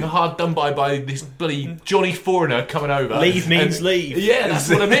lads getting hard done by this bloody Johnny Foreigner coming over. Leave means leave. Yeah, that's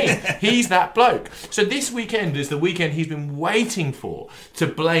what I mean. He's that bloke. So this weekend is the weekend he's been waiting for, to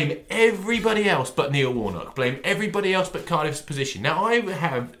blame everybody else but Neil Warnock, blame everybody else but Cardiff's position. Now, I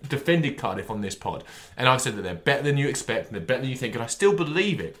have defended Cardiff on this pod, and I've said that they're better than you expect, and they're better than you think, and I still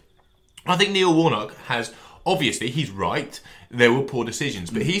believe it. I think Neil Warnock has, obviously, he's right, there were poor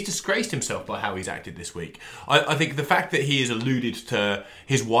decisions, but he's disgraced himself by how he's acted this week. I think the fact that he has alluded to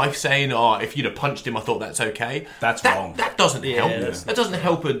his wife saying, if you'd have punched him, I thought that's okay. That's wrong. That doesn't help. That doesn't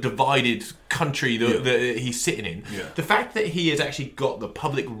help a divided country that he's sitting in. Yeah. The fact that he has actually got the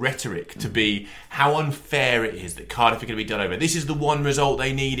public rhetoric to be how unfair it is that Cardiff are going to be done over. This is the one result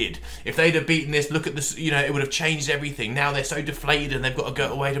they needed. If they'd have beaten this, look at this, it would have changed everything. Now they're so deflated and they've got to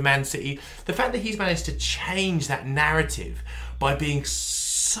go away to Man City. The fact that he's managed to change that narrative by being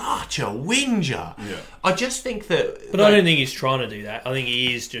such a whinger. Yeah. I just think that... But I don't think he's trying to do that. I think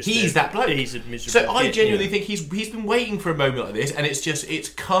he is just... He's that bloke. He's a miserable So I genuinely think he's been waiting for a moment like this, and it's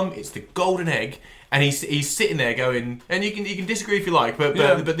the golden egg, and he's sitting there going... And you can disagree if you like, but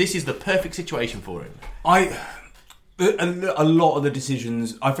this is the perfect situation for him. A lot of the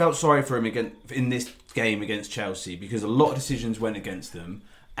decisions... I felt sorry for him in this game against Chelsea, because a lot of decisions went against them,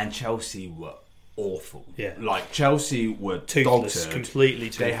 and Chelsea were awful. Yeah. Like, Chelsea were toothless, completely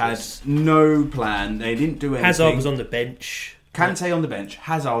toothless. They had no plan. They didn't do anything. Hazard was on the bench. Kante on the bench.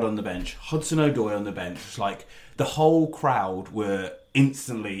 Hazard on the bench. Hudson-Odoi on the bench. It's like, the whole crowd were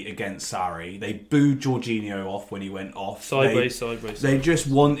instantly against Sarri. They booed Jorginho off when he went off. Sideways. They just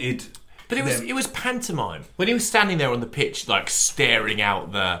wanted... But it was pantomime. When he was standing there on the pitch, like, staring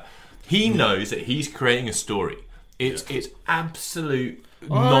out there, he knows that he's creating a story. It's absolute...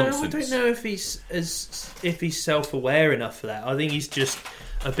 nonsense. I don't know if he's self-aware enough for that. I think he's just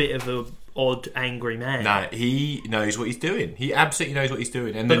a bit of a odd, angry man. No, he knows what he's doing. He absolutely knows what he's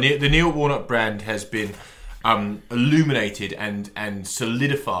doing. And the Neil Warnock brand has been illuminated and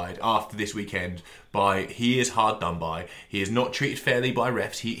solidified after this weekend by he is hard done by. He is not treated fairly by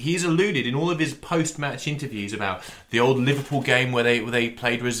refs. He's alluded in all of his post-match interviews about the old Liverpool game where they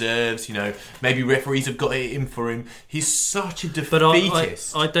played reserves. Maybe referees have got it in for him. He's such a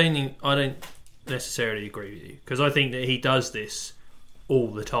defeatist. But I don't necessarily agree with you, because I think that he does this all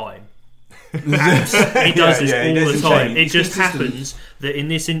the time. He does this all the time. It just happens that in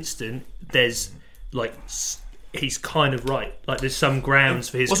this instant there's he's kind of right. Like, there's some grounds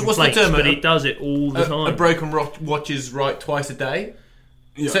for his complaints, what's the term? But he does it all the time. A broken watch is right twice a day.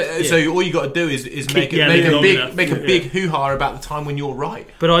 Yeah. So all you got to do is make a big hoo-ha about the time when you're right.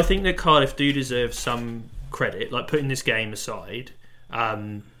 But I think that Cardiff do deserve some credit. Like, putting this game aside,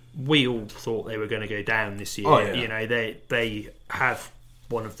 we all thought they were going to go down this year. Oh, yeah. They have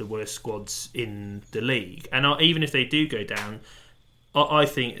one of the worst squads in the league, and even if they do go down, I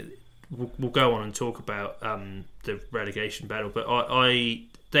think. We'll go on and talk about the relegation battle, but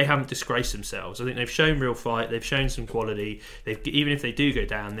they haven't disgraced themselves. I think they've shown real fight. They've shown some quality. Even if they do go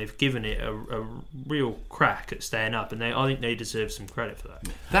down, they've given it a real crack at staying up, and I think they deserve some credit for that.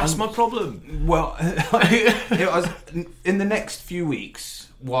 That's my problem. Well, in the next few weeks,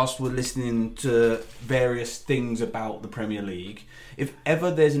 whilst we're listening to various things about the Premier League, if ever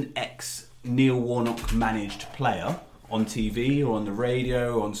there's an ex-Neil Warnock managed player on TV or on the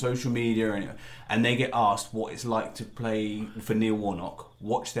radio or on social media, and they get asked what it's like to play for Neil Warnock,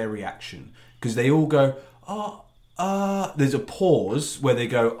 watch their reaction, because they all go, there's a pause where they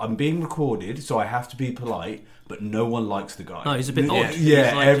go, I'm being recorded, so I have to be polite, but no one likes the guy. No, he's a bit odd.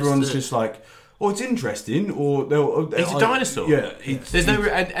 Yeah, everyone's just like, it's interesting, or he's a dinosaur. Yeah, there's no,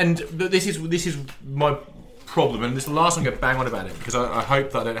 and this is my problem, and this is the last I'm going to bang on about it, because I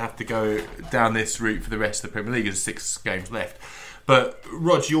hope that I don't have to go down this route for the rest of the Premier League. There's 6 games left. But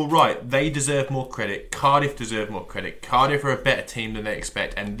Rog, you're right. They deserve more credit. Cardiff deserve more credit. Cardiff are a better team than they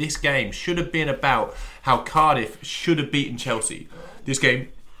expect, and this game should have been about how Cardiff should have beaten Chelsea. This game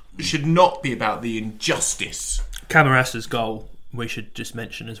should not be about the injustice. Camaras's goal, we should just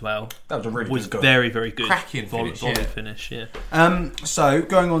mention as well. That was a really good goal. Very, very good. Cracking finish. Finish, yeah. So,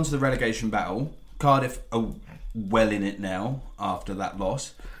 going on to the relegation battle, Cardiff are well in it now after that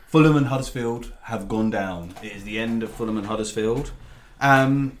loss. Fulham and Huddersfield have gone down. It is the end of Fulham and Huddersfield.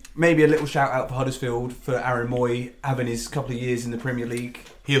 Maybe a little shout out for Huddersfield for Aaron Moy having his couple of years in the Premier League.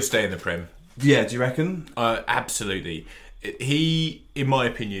 He'll stay in the Prem. Yeah, do you reckon? Absolutely. He, in my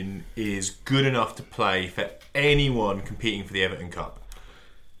opinion, is good enough to play for anyone competing for the Everton Cup.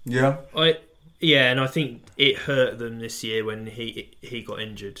 Yeah. And I think it hurt them this year when he got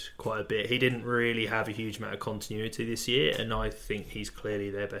injured quite a bit. He didn't really have a huge amount of continuity this year, and I think he's clearly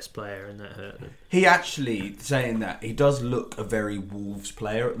their best player, and that hurt them. He actually, saying that, he does look a very Wolves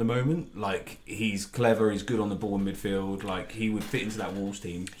player at the moment. Like, he's clever, he's good on the ball in midfield. Like, he would fit into that Wolves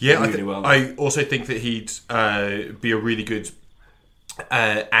team really well. I also think that he'd be a really good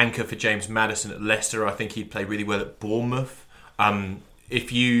anchor for James Maddison at Leicester. I think he'd play really well at Bournemouth. If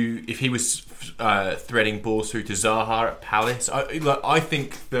he was threading balls through to Zaha at Palace, I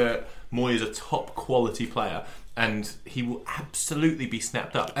think that Moy is a top quality player, and he will absolutely be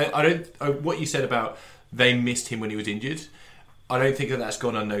snapped up. What you said about they missed him when he was injured, I don't think that's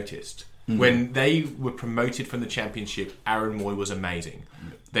gone unnoticed. When they were promoted from the Championship, Aaron Moy was amazing.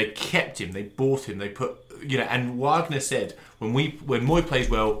 They kept him, they bought him, they put and Wagner said, when Moy plays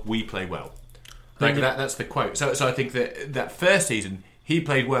well, we play well. That's the quote. So I think that first season, he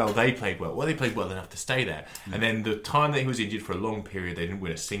played well, they played well. Well, they played well enough to stay there. And then the time that he was injured for a long period, they didn't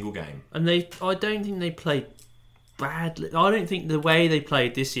win a single game. And I don't think they played badly. I don't think the way they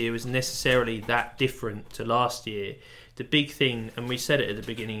played this year was necessarily that different to last year. The big thing, and we said it at the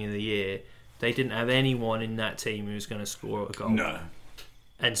beginning of the year, they didn't have anyone in that team who was going to score a goal. No.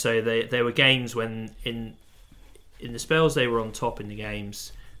 And so there were games when, in the spells they were on top in the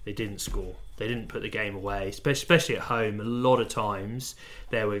games, they didn't score. They didn't put the game away, especially at home. A lot of times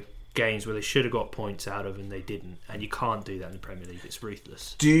there were games where they should have got points out of and they didn't. And you can't do that in the Premier League. It's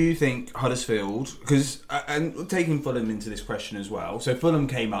ruthless. Do you think Huddersfield, because, and taking Fulham into this question as well, so Fulham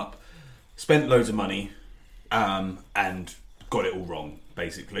came up, spent loads of money, and got it all wrong,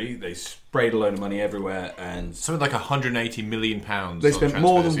 basically. They sprayed a load of money everywhere and... Something like £180 million. They spent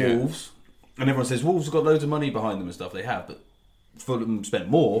more than Wolves, and everyone says Wolves have got loads of money behind them and stuff. They have, but Fulham spent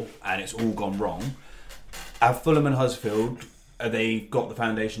more, and it's all gone wrong. Have Fulham and Huddersfield, they got the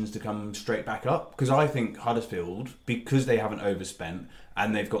foundations to come straight back up? Because I think Huddersfield, because they haven't overspent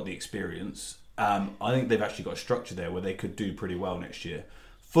and they've got the experience, I think they've actually got a structure there where they could do pretty well next year.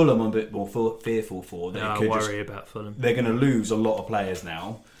 Fulham, I'm a bit more fearful for. I worry about Fulham. They're going to lose a lot of players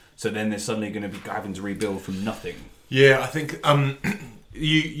now, so then they're suddenly going to be having to rebuild from nothing. Yeah, I think...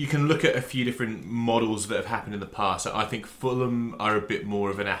 You can look at a few different models that have happened in the past. I think Fulham are a bit more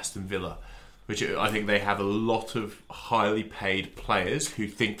of an Aston Villa, which I think they have a lot of highly paid players who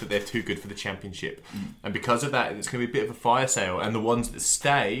think that they're too good for the Championship. And because of that, it's going to be a bit of a fire sale. And the ones that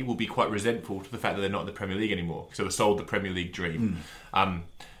stay will be quite resentful to the fact that they're not in the Premier League anymore. So they're sold the Premier League dream.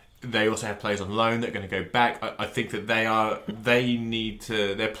 They also have players on loan that are going to go back. I think that their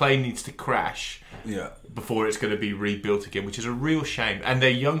plane needs to crash before it's going to be rebuilt again, which is a real shame. And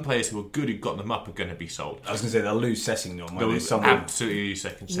their young players who are good, who got them up, are going to be sold. I was going to say they'll lose Sessegnon. They'll absolutely lose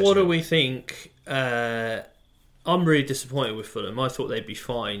Sessegnon. What do we think? I'm really disappointed with Fulham. I thought they'd be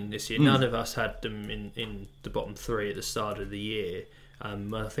fine this year. None of us had them in the bottom three at the start of the year. I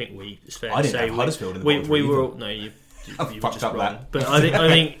think it's fair to say didn't have Huddersfield in the bottom three we were either. all, no, you I've were fucked just up wrong. that. But I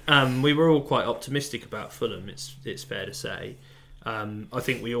think we were all quite optimistic about Fulham. It's fair to say. I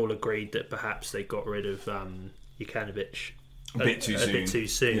think we all agreed that perhaps they got rid of Jukanovic a bit too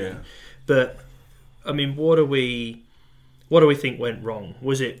soon. Yeah. But I mean, what do we think went wrong?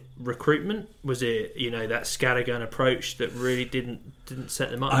 Was it recruitment? Was it that scattergun approach that really didn't set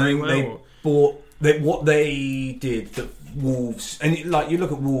them up very well? What they did, that Wolves, and like you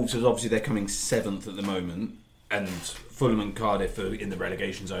look at Wolves as obviously they're coming 7th at the moment, and Fulham and Cardiff are in the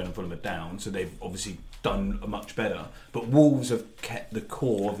relegation zone and Fulham are down, so they've obviously done much better. But Wolves have kept the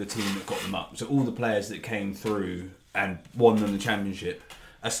core of the team that got them up. So all the players that came through and won them the Championship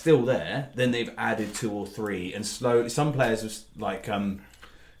are still there. Then they've added 2 or 3, and slowly some players like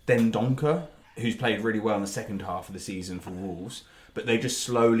Dendoncker, who's played really well in the second half of the season for Wolves, but they just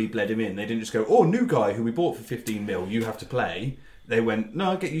slowly bled him in. They didn't just go, new guy who we bought for 15 mil, you have to play. They went,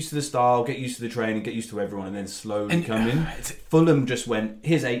 no, get used to the style, get used to the training, get used to everyone, and then slowly come in. Fulham just went,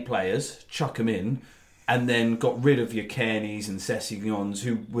 here's 8 players, chuck them in, and then got rid of your Kearneys and Sessegnons,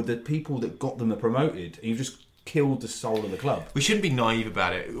 who were the people that got them promoted. And you've just killed the soul of the club. We shouldn't be naive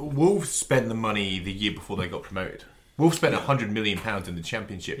about it. Wolves spent the money the year before they got promoted. Wolves spent £100 million in the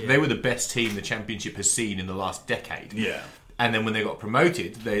Championship. Yeah. They were the best team the Championship has seen in the last decade. Yeah. And then when they got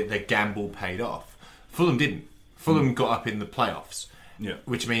promoted, their gamble paid off. Fulham didn't. Fulham got up in the playoffs. Yeah.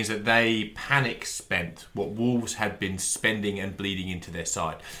 Which means that they panic spent what Wolves had been spending and bleeding into their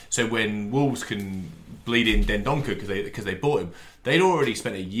side. So when Wolves can bleed in Dendoncker because they bought him, they'd already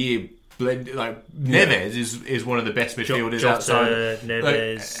spent a year. Neves is one of the best midfielders Jota, outside.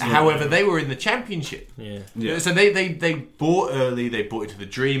 Neves. However, they were in the Championship. Yeah. So they bought early, they bought into the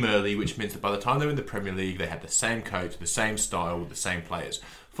dream early, which means that by the time they were in the Premier League, they had the same coach, the same style, with the same players.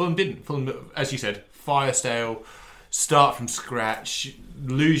 Fulham didn't. Fulham, as you said, fire sale, start from scratch,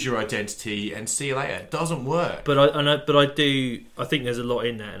 lose your identity, and see you later. It doesn't work. But I think there's a lot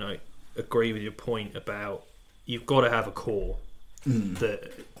in that, and I agree with your point about you've got to have a core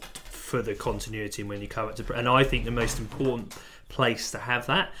that for the continuity when you come up to. And I think the most important place to have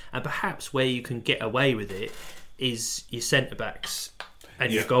that, and perhaps where you can get away with it, is your centre backs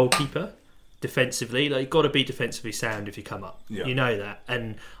and your goalkeeper. Defensively, you've got to be defensively sound if you come up. Yeah. You know that,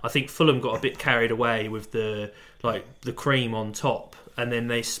 and I think Fulham got a bit carried away with the cream on top, and then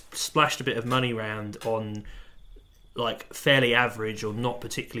they splashed a bit of money around on fairly average or not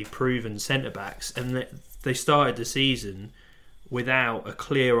particularly proven centre backs, and they started the season without a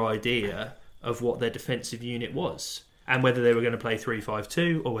clear idea of what their defensive unit was, and whether they were going to play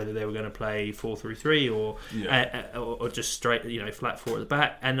 3-5-2 or whether they were going to play 4-3-3 or just straight, flat four at the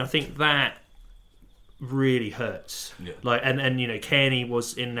back. And I think that really hurts. Yeah. And Kearney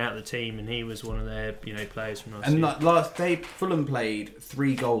was in and out of the team, and he was one of their players from last year. And last day, Fulham played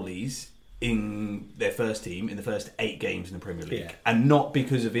 3 goalies in their first team in the first 8 games in the Premier League, and not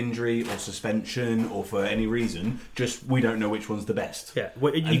because of injury or suspension or for any reason. Just we don't know which one's the best. Yeah,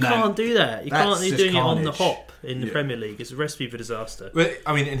 you can't do that. You can't be doing it on the hop in the Premier League. It's a recipe for disaster. But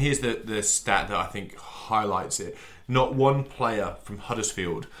I mean, and here's the stat that I think highlights it: not one player from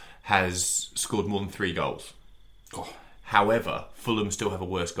Huddersfield has scored more than 3 goals. Oh. However, Fulham still have a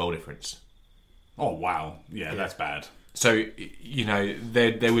worse goal difference. Oh wow, yeah. That's bad. So,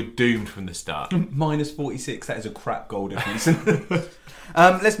 they were doomed from the start. Minus 46, that is a crap goal difference.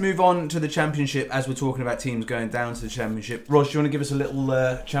 Let's move on to the Championship as we're talking about teams going down to the Championship. Ross, do you want to give us a little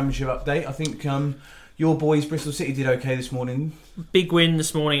Championship update? I think your boys, Bristol City, did okay this morning. Big win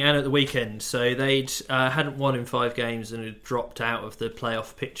this morning and at the weekend. So they'd hadn't won in 5 games and had dropped out of the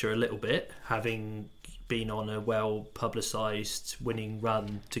playoff picture a little bit, having been on a well-publicised winning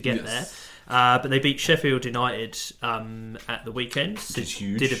run to get there. But they beat Sheffield United at the weekend. It's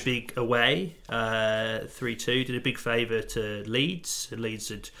huge. Did a big away, 3-2. Did a big favour to Leeds. Leeds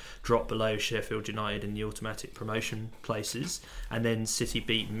had dropped below Sheffield United in the automatic promotion places. And then City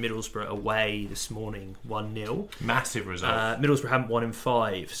beat Middlesbrough away this morning, 1-0. Massive result. Middlesbrough haven't won in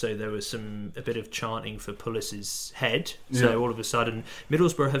 5, so there was a bit of chanting for Pullis's head. So all of a sudden,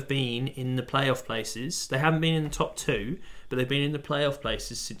 Middlesbrough have been in the playoff places. They haven't been in the top 2, but they've been in the playoff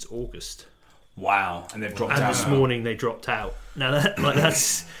places since August. Wow, and they've dropped out. And this morning they dropped out. Now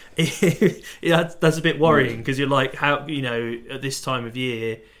that's that's a bit worrying, because you're like, how at this time of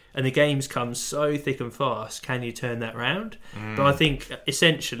year, and the games come so thick and fast, can you turn that round? But I think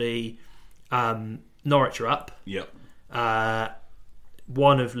essentially Norwich are up. Yep.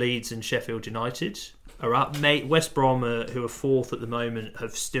 One of Leeds and Sheffield United are up. West Brom, who are 4th at the moment,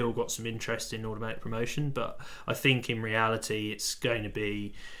 have still got some interest in automatic promotion, but I think in reality it's going to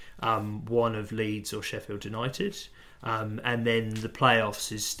be one of Leeds or Sheffield United, and then the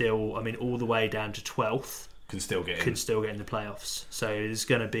playoffs is still, all the way down to 12th can still get in the playoffs. So there's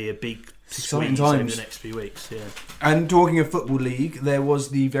going to be a big Exciting squeeze over times. the next few weeks. Yeah. And talking of Football League, there was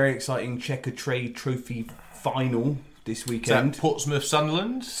the very exciting Checker Trade Trophy final this weekend. Is that Portsmouth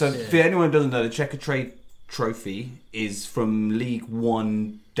Sunderland? So for anyone who doesn't know, the Checker Trade Trophy is from League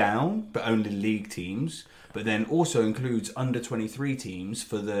 1 down, but only league teams, but then also includes under 23 teams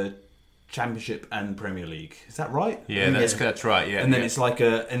for the Championship and Premier League. Is that right? Yeah, that's right. Yeah, and then it's like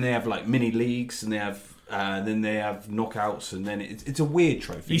and they have like mini leagues, and they have then they have knockouts, and then it's a weird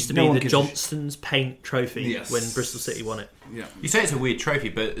trophy. It used to be the Johnston's Paint Trophy when Bristol City won it. Yeah. You say it's a weird trophy,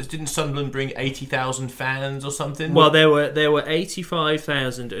 but didn't Sunderland bring 80,000 fans or something? Well, there were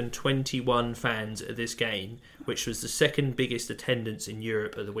 85,021 fans at this game, which was the second biggest attendance in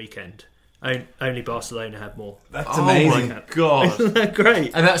Europe at the weekend. Only Barcelona had more. That's amazing. Oh my god. Isn't that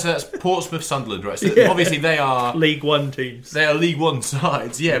great? And that's Portsmouth Sunderland, right? So obviously they are League 1 teams. They are League 1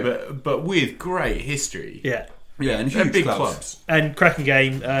 sides, but with great history. Yeah. Yeah, and They're huge big clubs. And cracking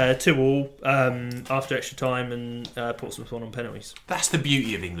game, 2-2 after extra time, and Portsmouth won on penalties. That's the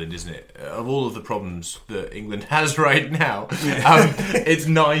beauty of England, isn't it? Of all of the problems that England has right now, it's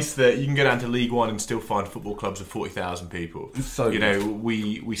nice that you can go down to League 1 and still find football clubs of 40,000 people. So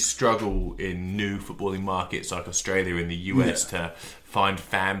we struggle in new footballing markets like Australia and the US to find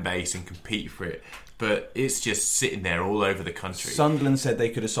fan base and compete for it. but it's just sitting there all over the country. Sunderland said they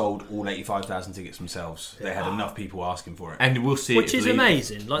could have sold all 85,000 tickets themselves. They had enough people asking for it. And we'll see. Which is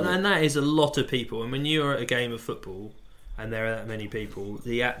amazing. And that is a lot of people. And when you're at a game of football and there are that many people,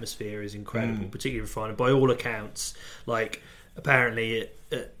 the atmosphere is incredible, particularly for fun. By all accounts, apparently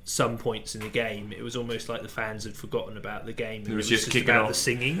at some points in the game, it was almost like the fans had forgotten about the game. And it was just kicking about off. the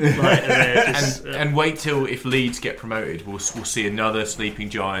singing. And wait till if Leeds get promoted, we'll see another sleeping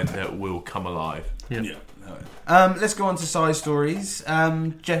giant that will come alive. Yeah. Let's go on to side stories.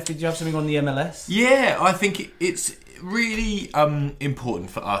 Jeff, did you have something on the MLS? Yeah, I think it's really important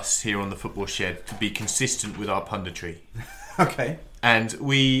for us here on the Football Shed to be consistent with our punditry. Okay. And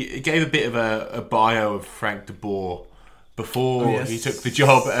we gave a bit of a bio of Frank de Boer before he took the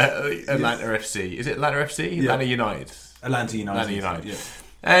job at Atlanta FC. Is it Atlanta FC? Yeah. Atlanta United. Atlanta United. Yeah.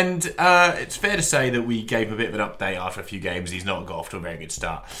 And it's fair to say that we gave him a bit of an update after a few games. He's not got off to a very good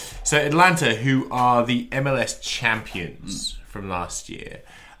start. So Atlanta, who are the MLS champions from last year,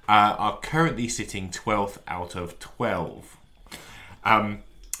 are currently sitting 12th out of 12.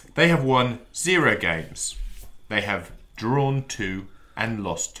 They have won 0 games. They have drawn 2 and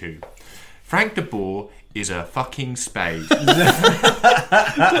lost 2. Frank de Boer is a fucking spade.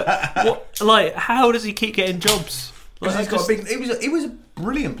 How does he keep getting jobs? He was a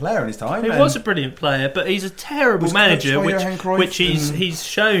brilliant player in his time. He was a brilliant player, but he's a terrible manager, which he's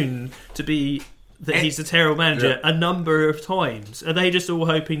shown to be. That he's a terrible manager a number of times. Are they just all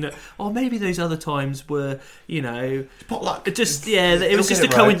hoping that, maybe those other times were, potluck. It was just a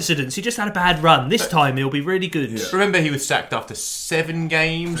coincidence. He just had a bad run. This time he'll be really good. Yeah. Remember, he was sacked after 7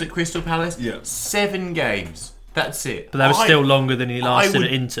 games at Crystal Palace? Yeah. 7 games. That's it. But that was still longer than he lasted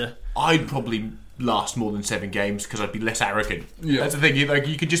at Inter. I'd probably last more than 7 games because I'd be less arrogant. Yeah. That's the thing.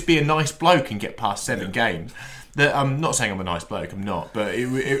 You could just be a nice bloke and get past 7 games. I'm not saying I'm a nice bloke. I'm not, but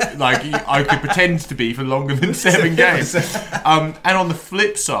I could pretend to be for longer than 7 games. And on the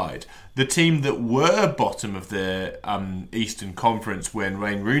flip side, the team that were bottom of the Eastern Conference when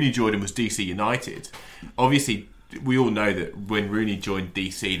Wayne Rooney joined them was DC United. Obviously, we all know that when Rooney joined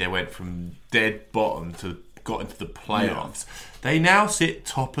DC, they went from dead bottom to got into the playoffs. Yeah. They now sit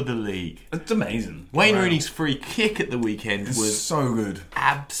top of the league. It's amazing. Wayne Rooney's free kick at the weekend was so good.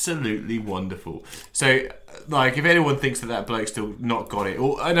 Absolutely wonderful. So, if anyone thinks that bloke's still not got it,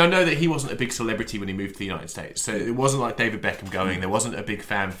 and I know that he wasn't a big celebrity when he moved to the United States, so it wasn't like David Beckham going, there wasn't a big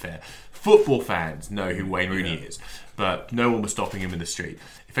fanfare. Football fans know who Wayne Rooney is, but no one was stopping him in the street.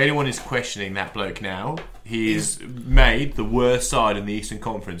 If anyone is questioning that bloke now, he is made the worst side in the Eastern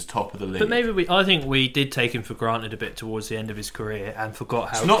Conference top of the league. But maybe I think we did take him for granted a bit towards the end of his career and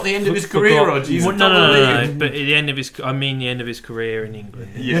forgot how. It's not the end of his career, Roger. No. But at the end of his career in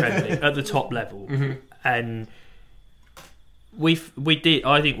England, at the top level, and we did.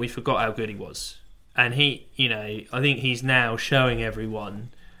 I think we forgot how good he was, and I think he's now showing everyone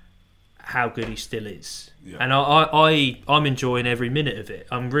how good he still is. Yeah. And I'm enjoying every minute of it.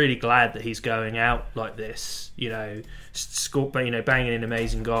 I'm really glad that he's going out like this, banging in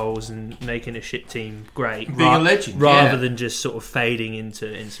amazing goals and making a shit team great, being a legend, rather than just sort of fading into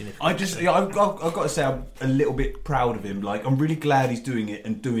insignificance. I've got to say, I'm a little bit proud of him. I'm really glad he's doing it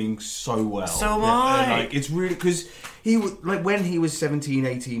and doing so well. So am I. It's really because he was when he was 17,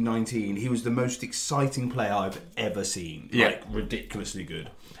 18, 19, he was the most exciting player I've ever seen. Yeah, ridiculously good.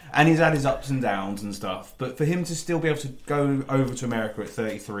 And he's had his ups and downs and stuff. But for him to still be able to go over to America at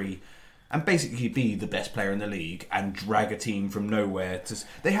 33 and basically be the best player in the league and drag a team from nowhere to...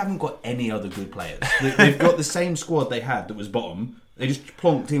 They haven't got any other good players. They've got the same squad they had that was bottom. They just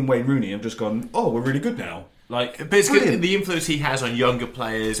plonked in Wayne Rooney and just gone, we're really good now. But it's good, the influence he has on younger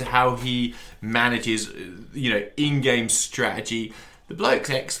players, how he manages, in-game strategy... The bloke's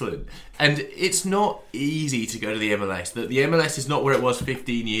excellent. And it's not easy to go to the MLS. The MLS is not where it was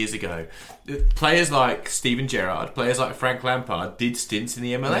 15 years ago. Players like Steven Gerrard, players like Frank Lampard did stints in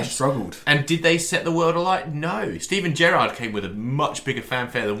the MLS. They struggled. And did they set the world alight? No. Steven Gerrard came with a much bigger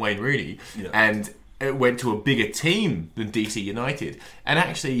fanfare than Wayne Rooney. Yeah. And it went to a bigger team than DC United. And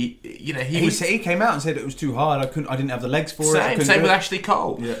actually, he came out and said it was too hard. I didn't have the legs for it. Same with Ashley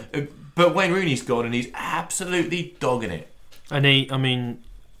Cole. Yeah. But Wayne Rooney's gone and he's absolutely dogging it. And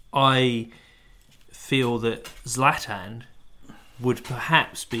I feel that Zlatan would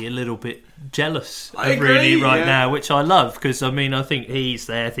perhaps be a little bit jealous of Rooney now, which I love because I think he's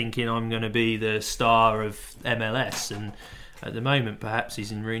there thinking I'm going to be the star of MLS, and at the moment perhaps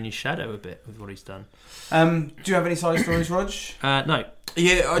he's in Rooney's shadow a bit with what he's done. Do you have any side stories, Rog? No.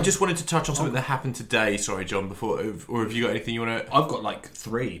 Yeah, I just wanted to touch on something that happened today. Sorry, John. Before, or have you got anything you want to? I've got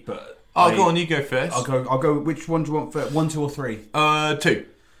 3, but. Go on, you go first. I'll go. Which one do you want first? 1, 2, or 3? 2.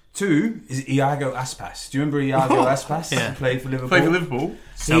 2 is Iago Aspas. Do you remember Iago Aspas? Yeah. He played for Liverpool. Played for Liverpool.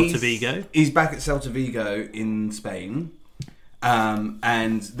 Celta Vigo. He's back at Celta Vigo in Spain.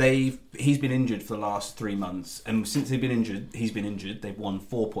 And he's been injured for the last 3 months. And since he's been injured, they've won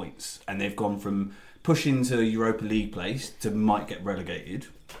 4 points. And they've gone from pushing to Europa League place to might get relegated.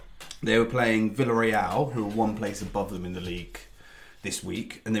 They were playing Villarreal, who are 1 place above them in the league this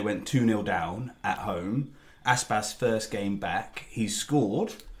week. And they went 2-0 down at home. Aspas' first game back, he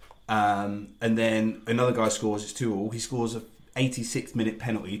scored. And then another guy scores, it's 2-2. He scores a 86th minute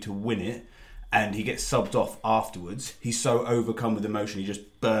penalty to win it, and he gets subbed off afterwards. He's so overcome with emotion, he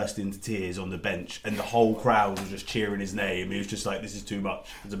just burst into tears on the bench, and the whole crowd was just cheering his name. He was just like, this is too much.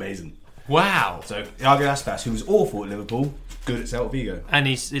 It's amazing. Wow. So Iago Aspas, who was awful at Liverpool, good at Celta Vigo. And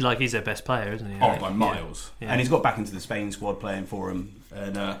he's their best player, isn't he? Oh, by miles. Yeah. And he's got back into the Spain squad playing for him.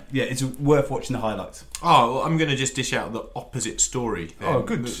 And it's worth watching the highlights. Oh, well, I'm going to just dish out the opposite story. Then, Oh,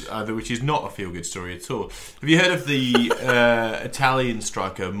 good. Which is not a feel-good story at all. Have you heard of the Italian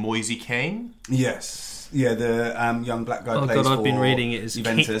striker Moise Kean? Yes. Yeah, the young black guy plays for I've been reading it as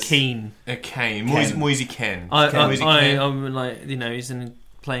Juventus. Keane. Kane. Ken. Moise Kean. I'm like, he's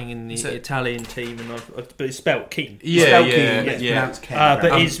playing in the Italian team, but it's spelled Keane. Yeah. It's pronounced Ken.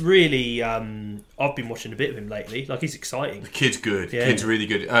 But he's really. I've been watching a bit of him lately. Like, he's exciting. The kid's good. Yeah. Kid's really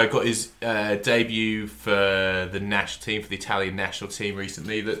good. Got his debut for the national team, for the Italian national team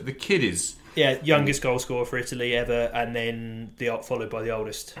recently. The kid is... Yeah, youngest goal scorer for Italy ever, and then followed by the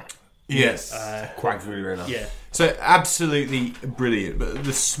oldest. Yes. Quagmire. Yeah. So, absolutely brilliant. But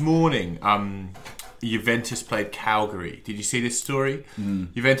this morning... Juventus played Calgary. Did you see this story?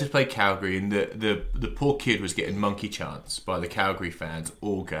 Juventus played Calgary, and the poor kid was getting monkey chants by the Calgary fans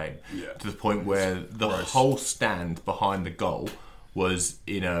all game, to the point where the whole stand behind the goal was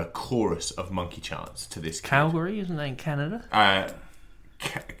in a chorus of monkey chants to this kid. Calgary, isn't that in Canada?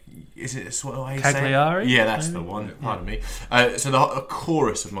 Is it what I say? Cagliari? Yeah, that's the one. Pardon me. So a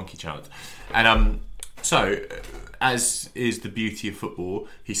chorus of monkey chants, and so as is the beauty of football,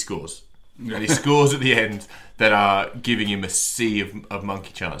 he scores. And he scores at the end that are giving him a sea of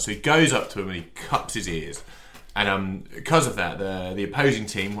monkey chants. So he goes up to him and he cups his ears. And because of that, the opposing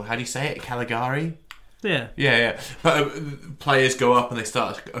team, how do you say it? Caligari? Yeah. Yeah. But players go up and they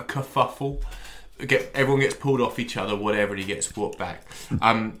start a kerfuffle. Everyone gets pulled off each other, whatever, and he gets brought back.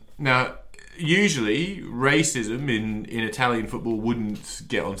 Now, usually racism in Italian football wouldn't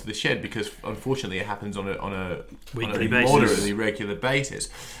get onto the shed because, unfortunately, it happens on a moderately regular basis.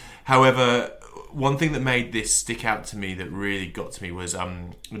 However, one thing that made this stick out to me that really got to me was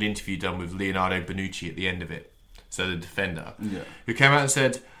an interview done with Leonardo Bonucci at the end of it, so the defender, who came out and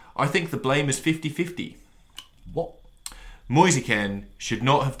said, I think the blame is 50-50. What? Moise Kean should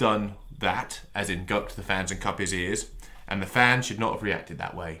not have done that, as in go up to the fans and cup his ears, and the fans should not have reacted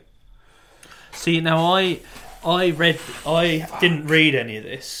that way. See, now I didn't read any of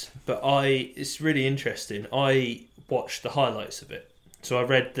this, but it's really interesting. I watched the highlights of it. So I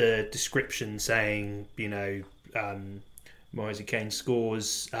read the description saying, Moise Kean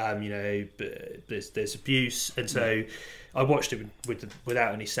scores, there's abuse, and so I watched it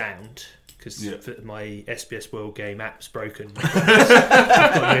without any sound because my SBS World Game app's broken. I've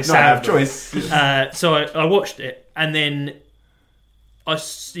got no sound. I have choice. So I watched it, and then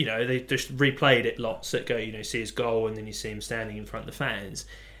they just replayed it lots. That go, see his goal, and then you see him standing in front of the fans,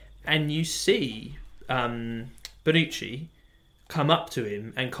 and you see Bonucci come up to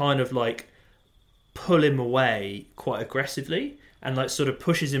him and kind of like pull him away quite aggressively, and like sort of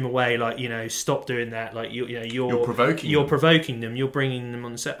pushes him away, like stop doing that, like you're provoking them, you're bringing them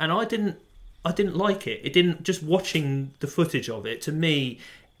on the set. And I didn't like it. It didn't. Just watching the footage of it, to me,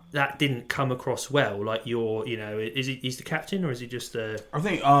 that didn't come across well. Like he's the captain, or is he just a? I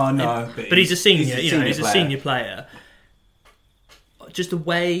think. Oh no, but he's a senior. He's player. A senior player. Just the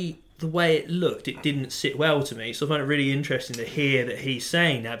way it looked, it didn't sit well to me. So I find it really interesting to hear that he's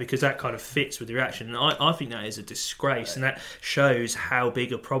saying that, because that kind of fits with the reaction. And I think that is a disgrace, and that shows how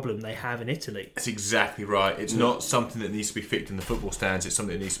big a problem they have in Italy. That's exactly right. It's not something that needs to be fixed in the football stands. It's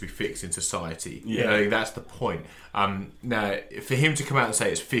something that needs to be fixed in society. Yeah. That's the point. Now, for him to come out and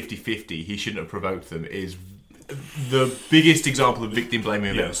say it's 50-50, he shouldn't have provoked them, is the biggest example of victim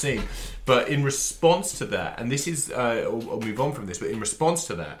blaming I've ever seen. But in response to that, and this is, I'll move on from this, but in response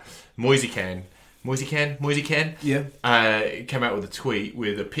to that, Moise Kean came out with a tweet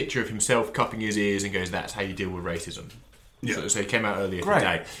with a picture of himself cupping his ears and goes, that's how you deal with racism. So he came out earlier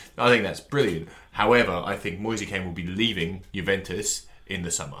today. I think that's brilliant. However, I think Moise Kean will be leaving Juventus in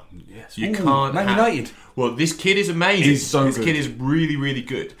the summer. Yes. You Ooh, can't. Man United. Well, this kid is amazing. He's so this good. kid is really, really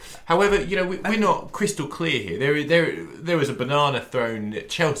good. However, we're not crystal clear here. There was a banana thrown at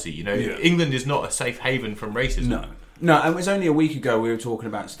Chelsea. England is not a safe haven from racism. No, and it was only a week ago we were talking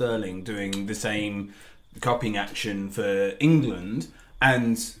about Sterling doing the same cupping action for England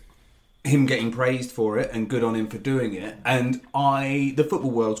and him getting praised for it and good on him for doing it. And the football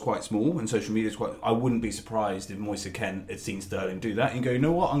world's quite small and social media's quite. I wouldn't be surprised if Moise Kean had seen Sterling do that and go, you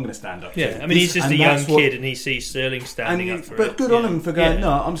know what, I'm going to stand up. Yeah, I mean, he's just a young kid and he sees Sterling standing up for it. But good on him for going, no,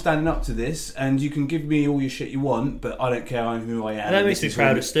 I'm standing up to this and you can give me all your shit you want, but I don't care who I am. And that makes me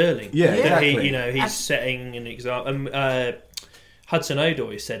proud of Sterling. Yeah, exactly. He's setting an example. Hudson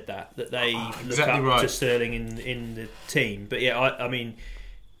Odoi said that they look up to Sterling in the team. But yeah, I mean,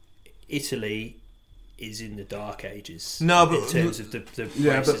 Italy is in the dark ages. No, but in terms of the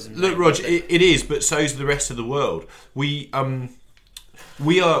racism. Look, Rog, it is, but so is the rest of the world. We are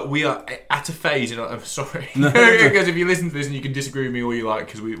at a phase. I'm sorry, because if you listen to this and you can disagree with me all you like,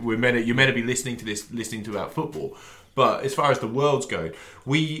 because you're meant to be listening to about football. But as far as the world's going,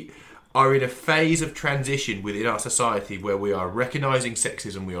 we are in a phase of transition within our society where we are recognising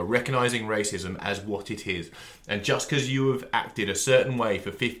sexism, we are recognising racism as what it is. And just because you have acted a certain way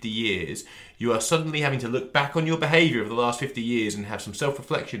for 50 years, you are suddenly having to look back on your behaviour of the last 50 years and have some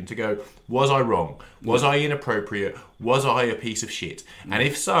self-reflection to go, was I wrong? Was I inappropriate? Was I a piece of shit? And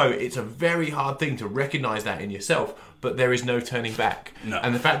if so, it's a very hard thing to recognise that in yourself, but there is no turning back. No.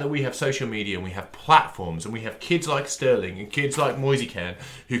 And the fact that we have social media and we have platforms and we have kids like Sterling and kids like Moise Kean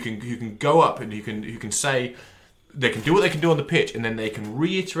who can go up and who can say they can do what they can do on the pitch and then they can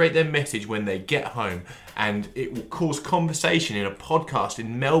reiterate their message when they get home, and it will cause conversation in a podcast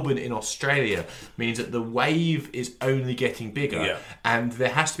in Melbourne in Australia, means that the wave is only getting bigger, and there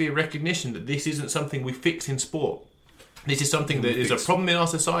has to be a recognition that this isn't something we fix in sport. This is something that is a problem in our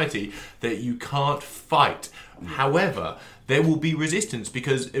society that you can't fight. However, there will be resistance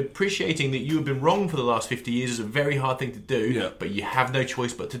because appreciating that you have been wrong for the last 50 years is a very hard thing to do, but you have no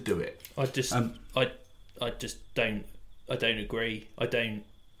choice but to do it. I just don't agree. I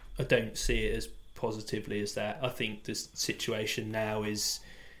don't see it as positively as that. I think the situation now is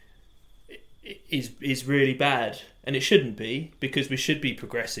really bad, and it shouldn't be, because we should be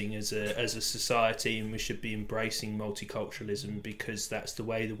progressing as a society and we should be embracing multiculturalism because that's the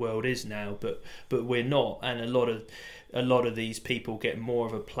way the world is now. But we're not, and a lot of these people get more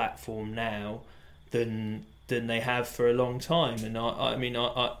of a platform now than they have for a long time. And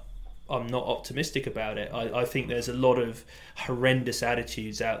I'm not optimistic about it. I think there's a lot of horrendous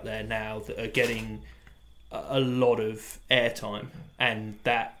attitudes out there now that are getting a lot of airtime, and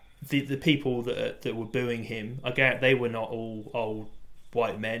that the people that were booing him, again, they were not all old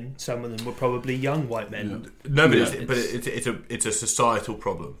white men. Some of them were probably young white men. No, but it's a societal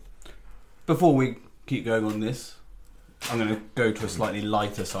problem. Before we keep going on this, I'm going to go to a slightly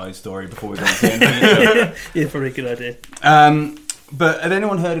lighter side story before we go into the end. Yeah, probably a good idea. But have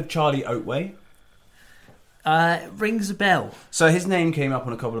anyone heard of Charlie Oatway? Rings a bell. So his name came up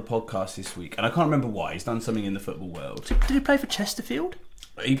on a couple of podcasts this week, and I can't remember why. He's done something in the football world. Did he play for Chesterfield?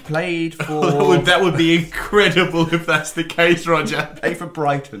 He played for... that would be incredible if that's the case, Roger. Played for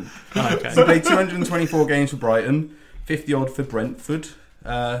Brighton. Oh, okay. So he played 224 games for Brighton, 50 odd for Brentford,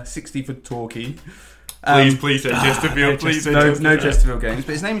 60 for Torquay. Please say Chesterfield. No Chesterfield games.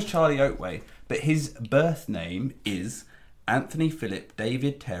 But his name is Charlie Oatway. But his birth name is Anthony Philip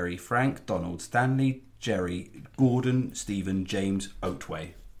David Terry Frank Donald Stanley Jerry Gordon Stephen James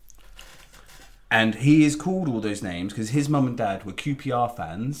Oatway. And he is called all those names because his mum and dad were QPR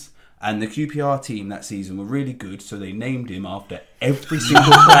fans, and the QPR team that season were really good, so they named him after every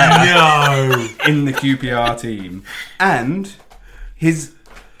single player in the QPR team. And his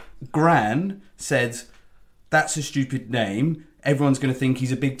gran said, "That's a stupid name. Everyone's going to think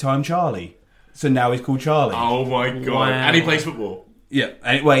he's a big-time Charlie." So now he's called Charlie. Oh my God. Wow. And he plays football? Yeah.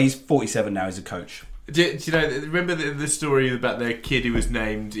 Anyway, he's 47 now as a coach. Do you know, remember the story about the kid who was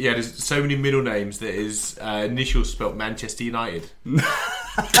named, he had so many middle names that his initials spelt Manchester United?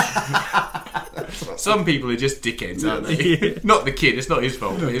 Some people are just dickheads, aren't they? Not the kid, it's not his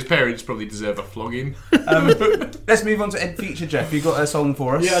fault. His parents probably deserve a flogging. Let's move on to Ed Feature, Jeff. You got a song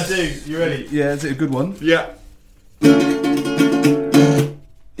for us? Yeah, I do. You ready? Yeah, is it a good one? Yeah.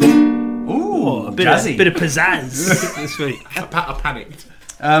 Ooh, a bit of pizzazz this week. I panicked.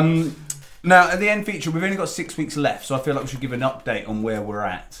 Now, at the end feature, we've only got 6 weeks left, so I feel like we should give an update on where we're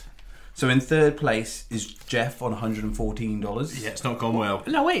at. So in third place is Jeff on $114. Yeah, it's not gone well.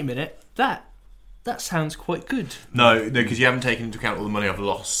 No, wait a minute. That that sounds quite good. No, because you haven't taken into account all the money I've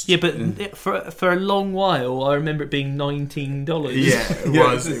lost. Yeah, but for a long while, I remember it being $19.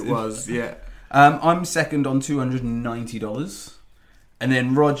 Yeah, it was, yeah. I'm second on $290. And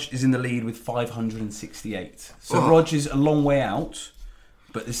then Rog is in the lead with 568. So Rog is a long way out,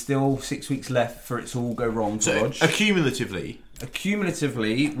 but there's still 6 weeks left for it to all go wrong for Rog. Accumulatively,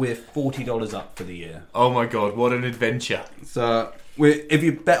 we're $40 up for the year. Oh my god, what an adventure. So if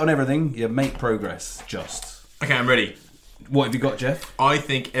you bet on everything, you make progress, just. Okay, I'm ready. What have you got, Jeff? I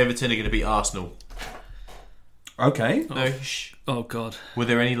think Everton are going to beat Arsenal. Okay. No, shh. Oh, God. Were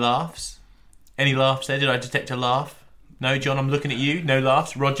there any laughs? Any laughs there? Did I detect a laugh? No, John, I'm looking at you. No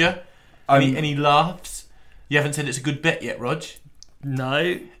laughs. Roger? Any laughs? You haven't said it's a good bet yet, Rog? No.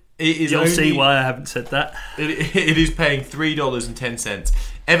 It is You'll see why I haven't said that. It is paying $3.10.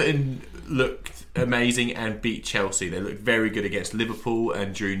 Everton looked amazing and beat Chelsea. They looked very good against Liverpool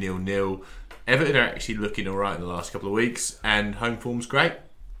and drew 0-0. Everton are actually looking alright in the last couple of weeks, and home form's great.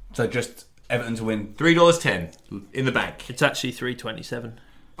 So just Everton to win. $3.10 in the bank. It's actually $3.27.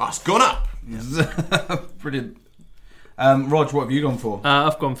 Oh, it's gone up. Brilliant. Rog, what have you gone for?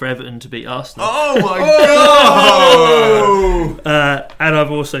 I've gone for Everton to beat Arsenal. Oh my god! And I've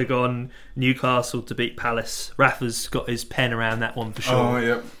also gone Newcastle to beat Palace. Rafa's got his pen around that one for sure. Oh,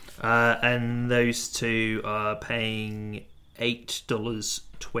 yep. And those two are paying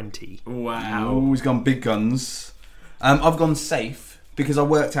 $8.20. Wow. Oh, he's gone big guns. I've gone safe because I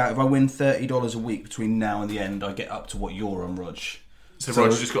worked out if I win $30 a week between now and the end, I get up to what you're on, Rog. So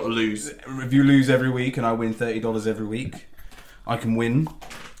Roger's just got to lose. If you lose every week and I win $30 every week, I can win.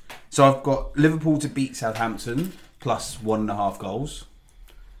 So I've got Liverpool to beat Southampton plus 1.5 goals,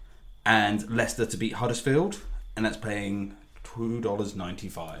 and Leicester to beat Huddersfield, and that's paying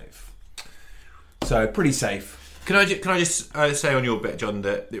 $2.95. So pretty safe. Can I just say on your bet, John,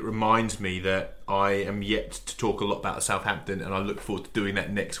 that it reminds me that I am yet to talk a lot about Southampton, and I look forward to doing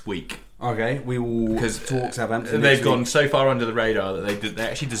that next week. Okay, we will talk Southampton. They've gone so far under the radar that they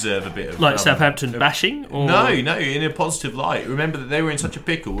actually deserve a bit of Southampton bashing? Or? No, in a positive light. Remember that they were in such a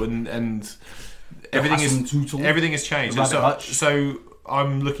pickle, and everything has changed. So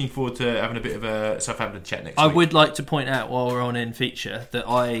I'm looking forward to having a bit of a Southampton chat next week. I would like to point out while we're on in feature that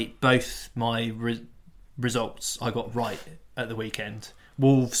both my results I got right at the weekend.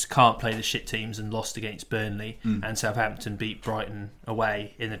 Wolves can't play the shit teams and lost against Burnley, and Southampton beat Brighton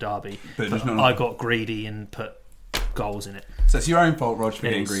away in the derby. But I got greedy and put goals in it. So it's your own fault, Rog, for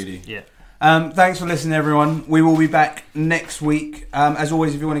getting greedy. Yeah. Thanks for listening, everyone. We will be back next week. As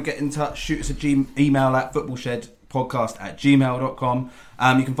always, if you want to get in touch, shoot us an email at footballshedpodcast@gmail.com.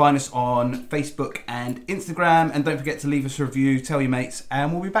 You can find us on Facebook and Instagram, and don't forget to leave us a review, tell your mates,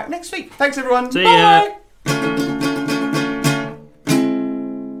 and we'll be back next week. Thanks, everyone. See Bye. ya.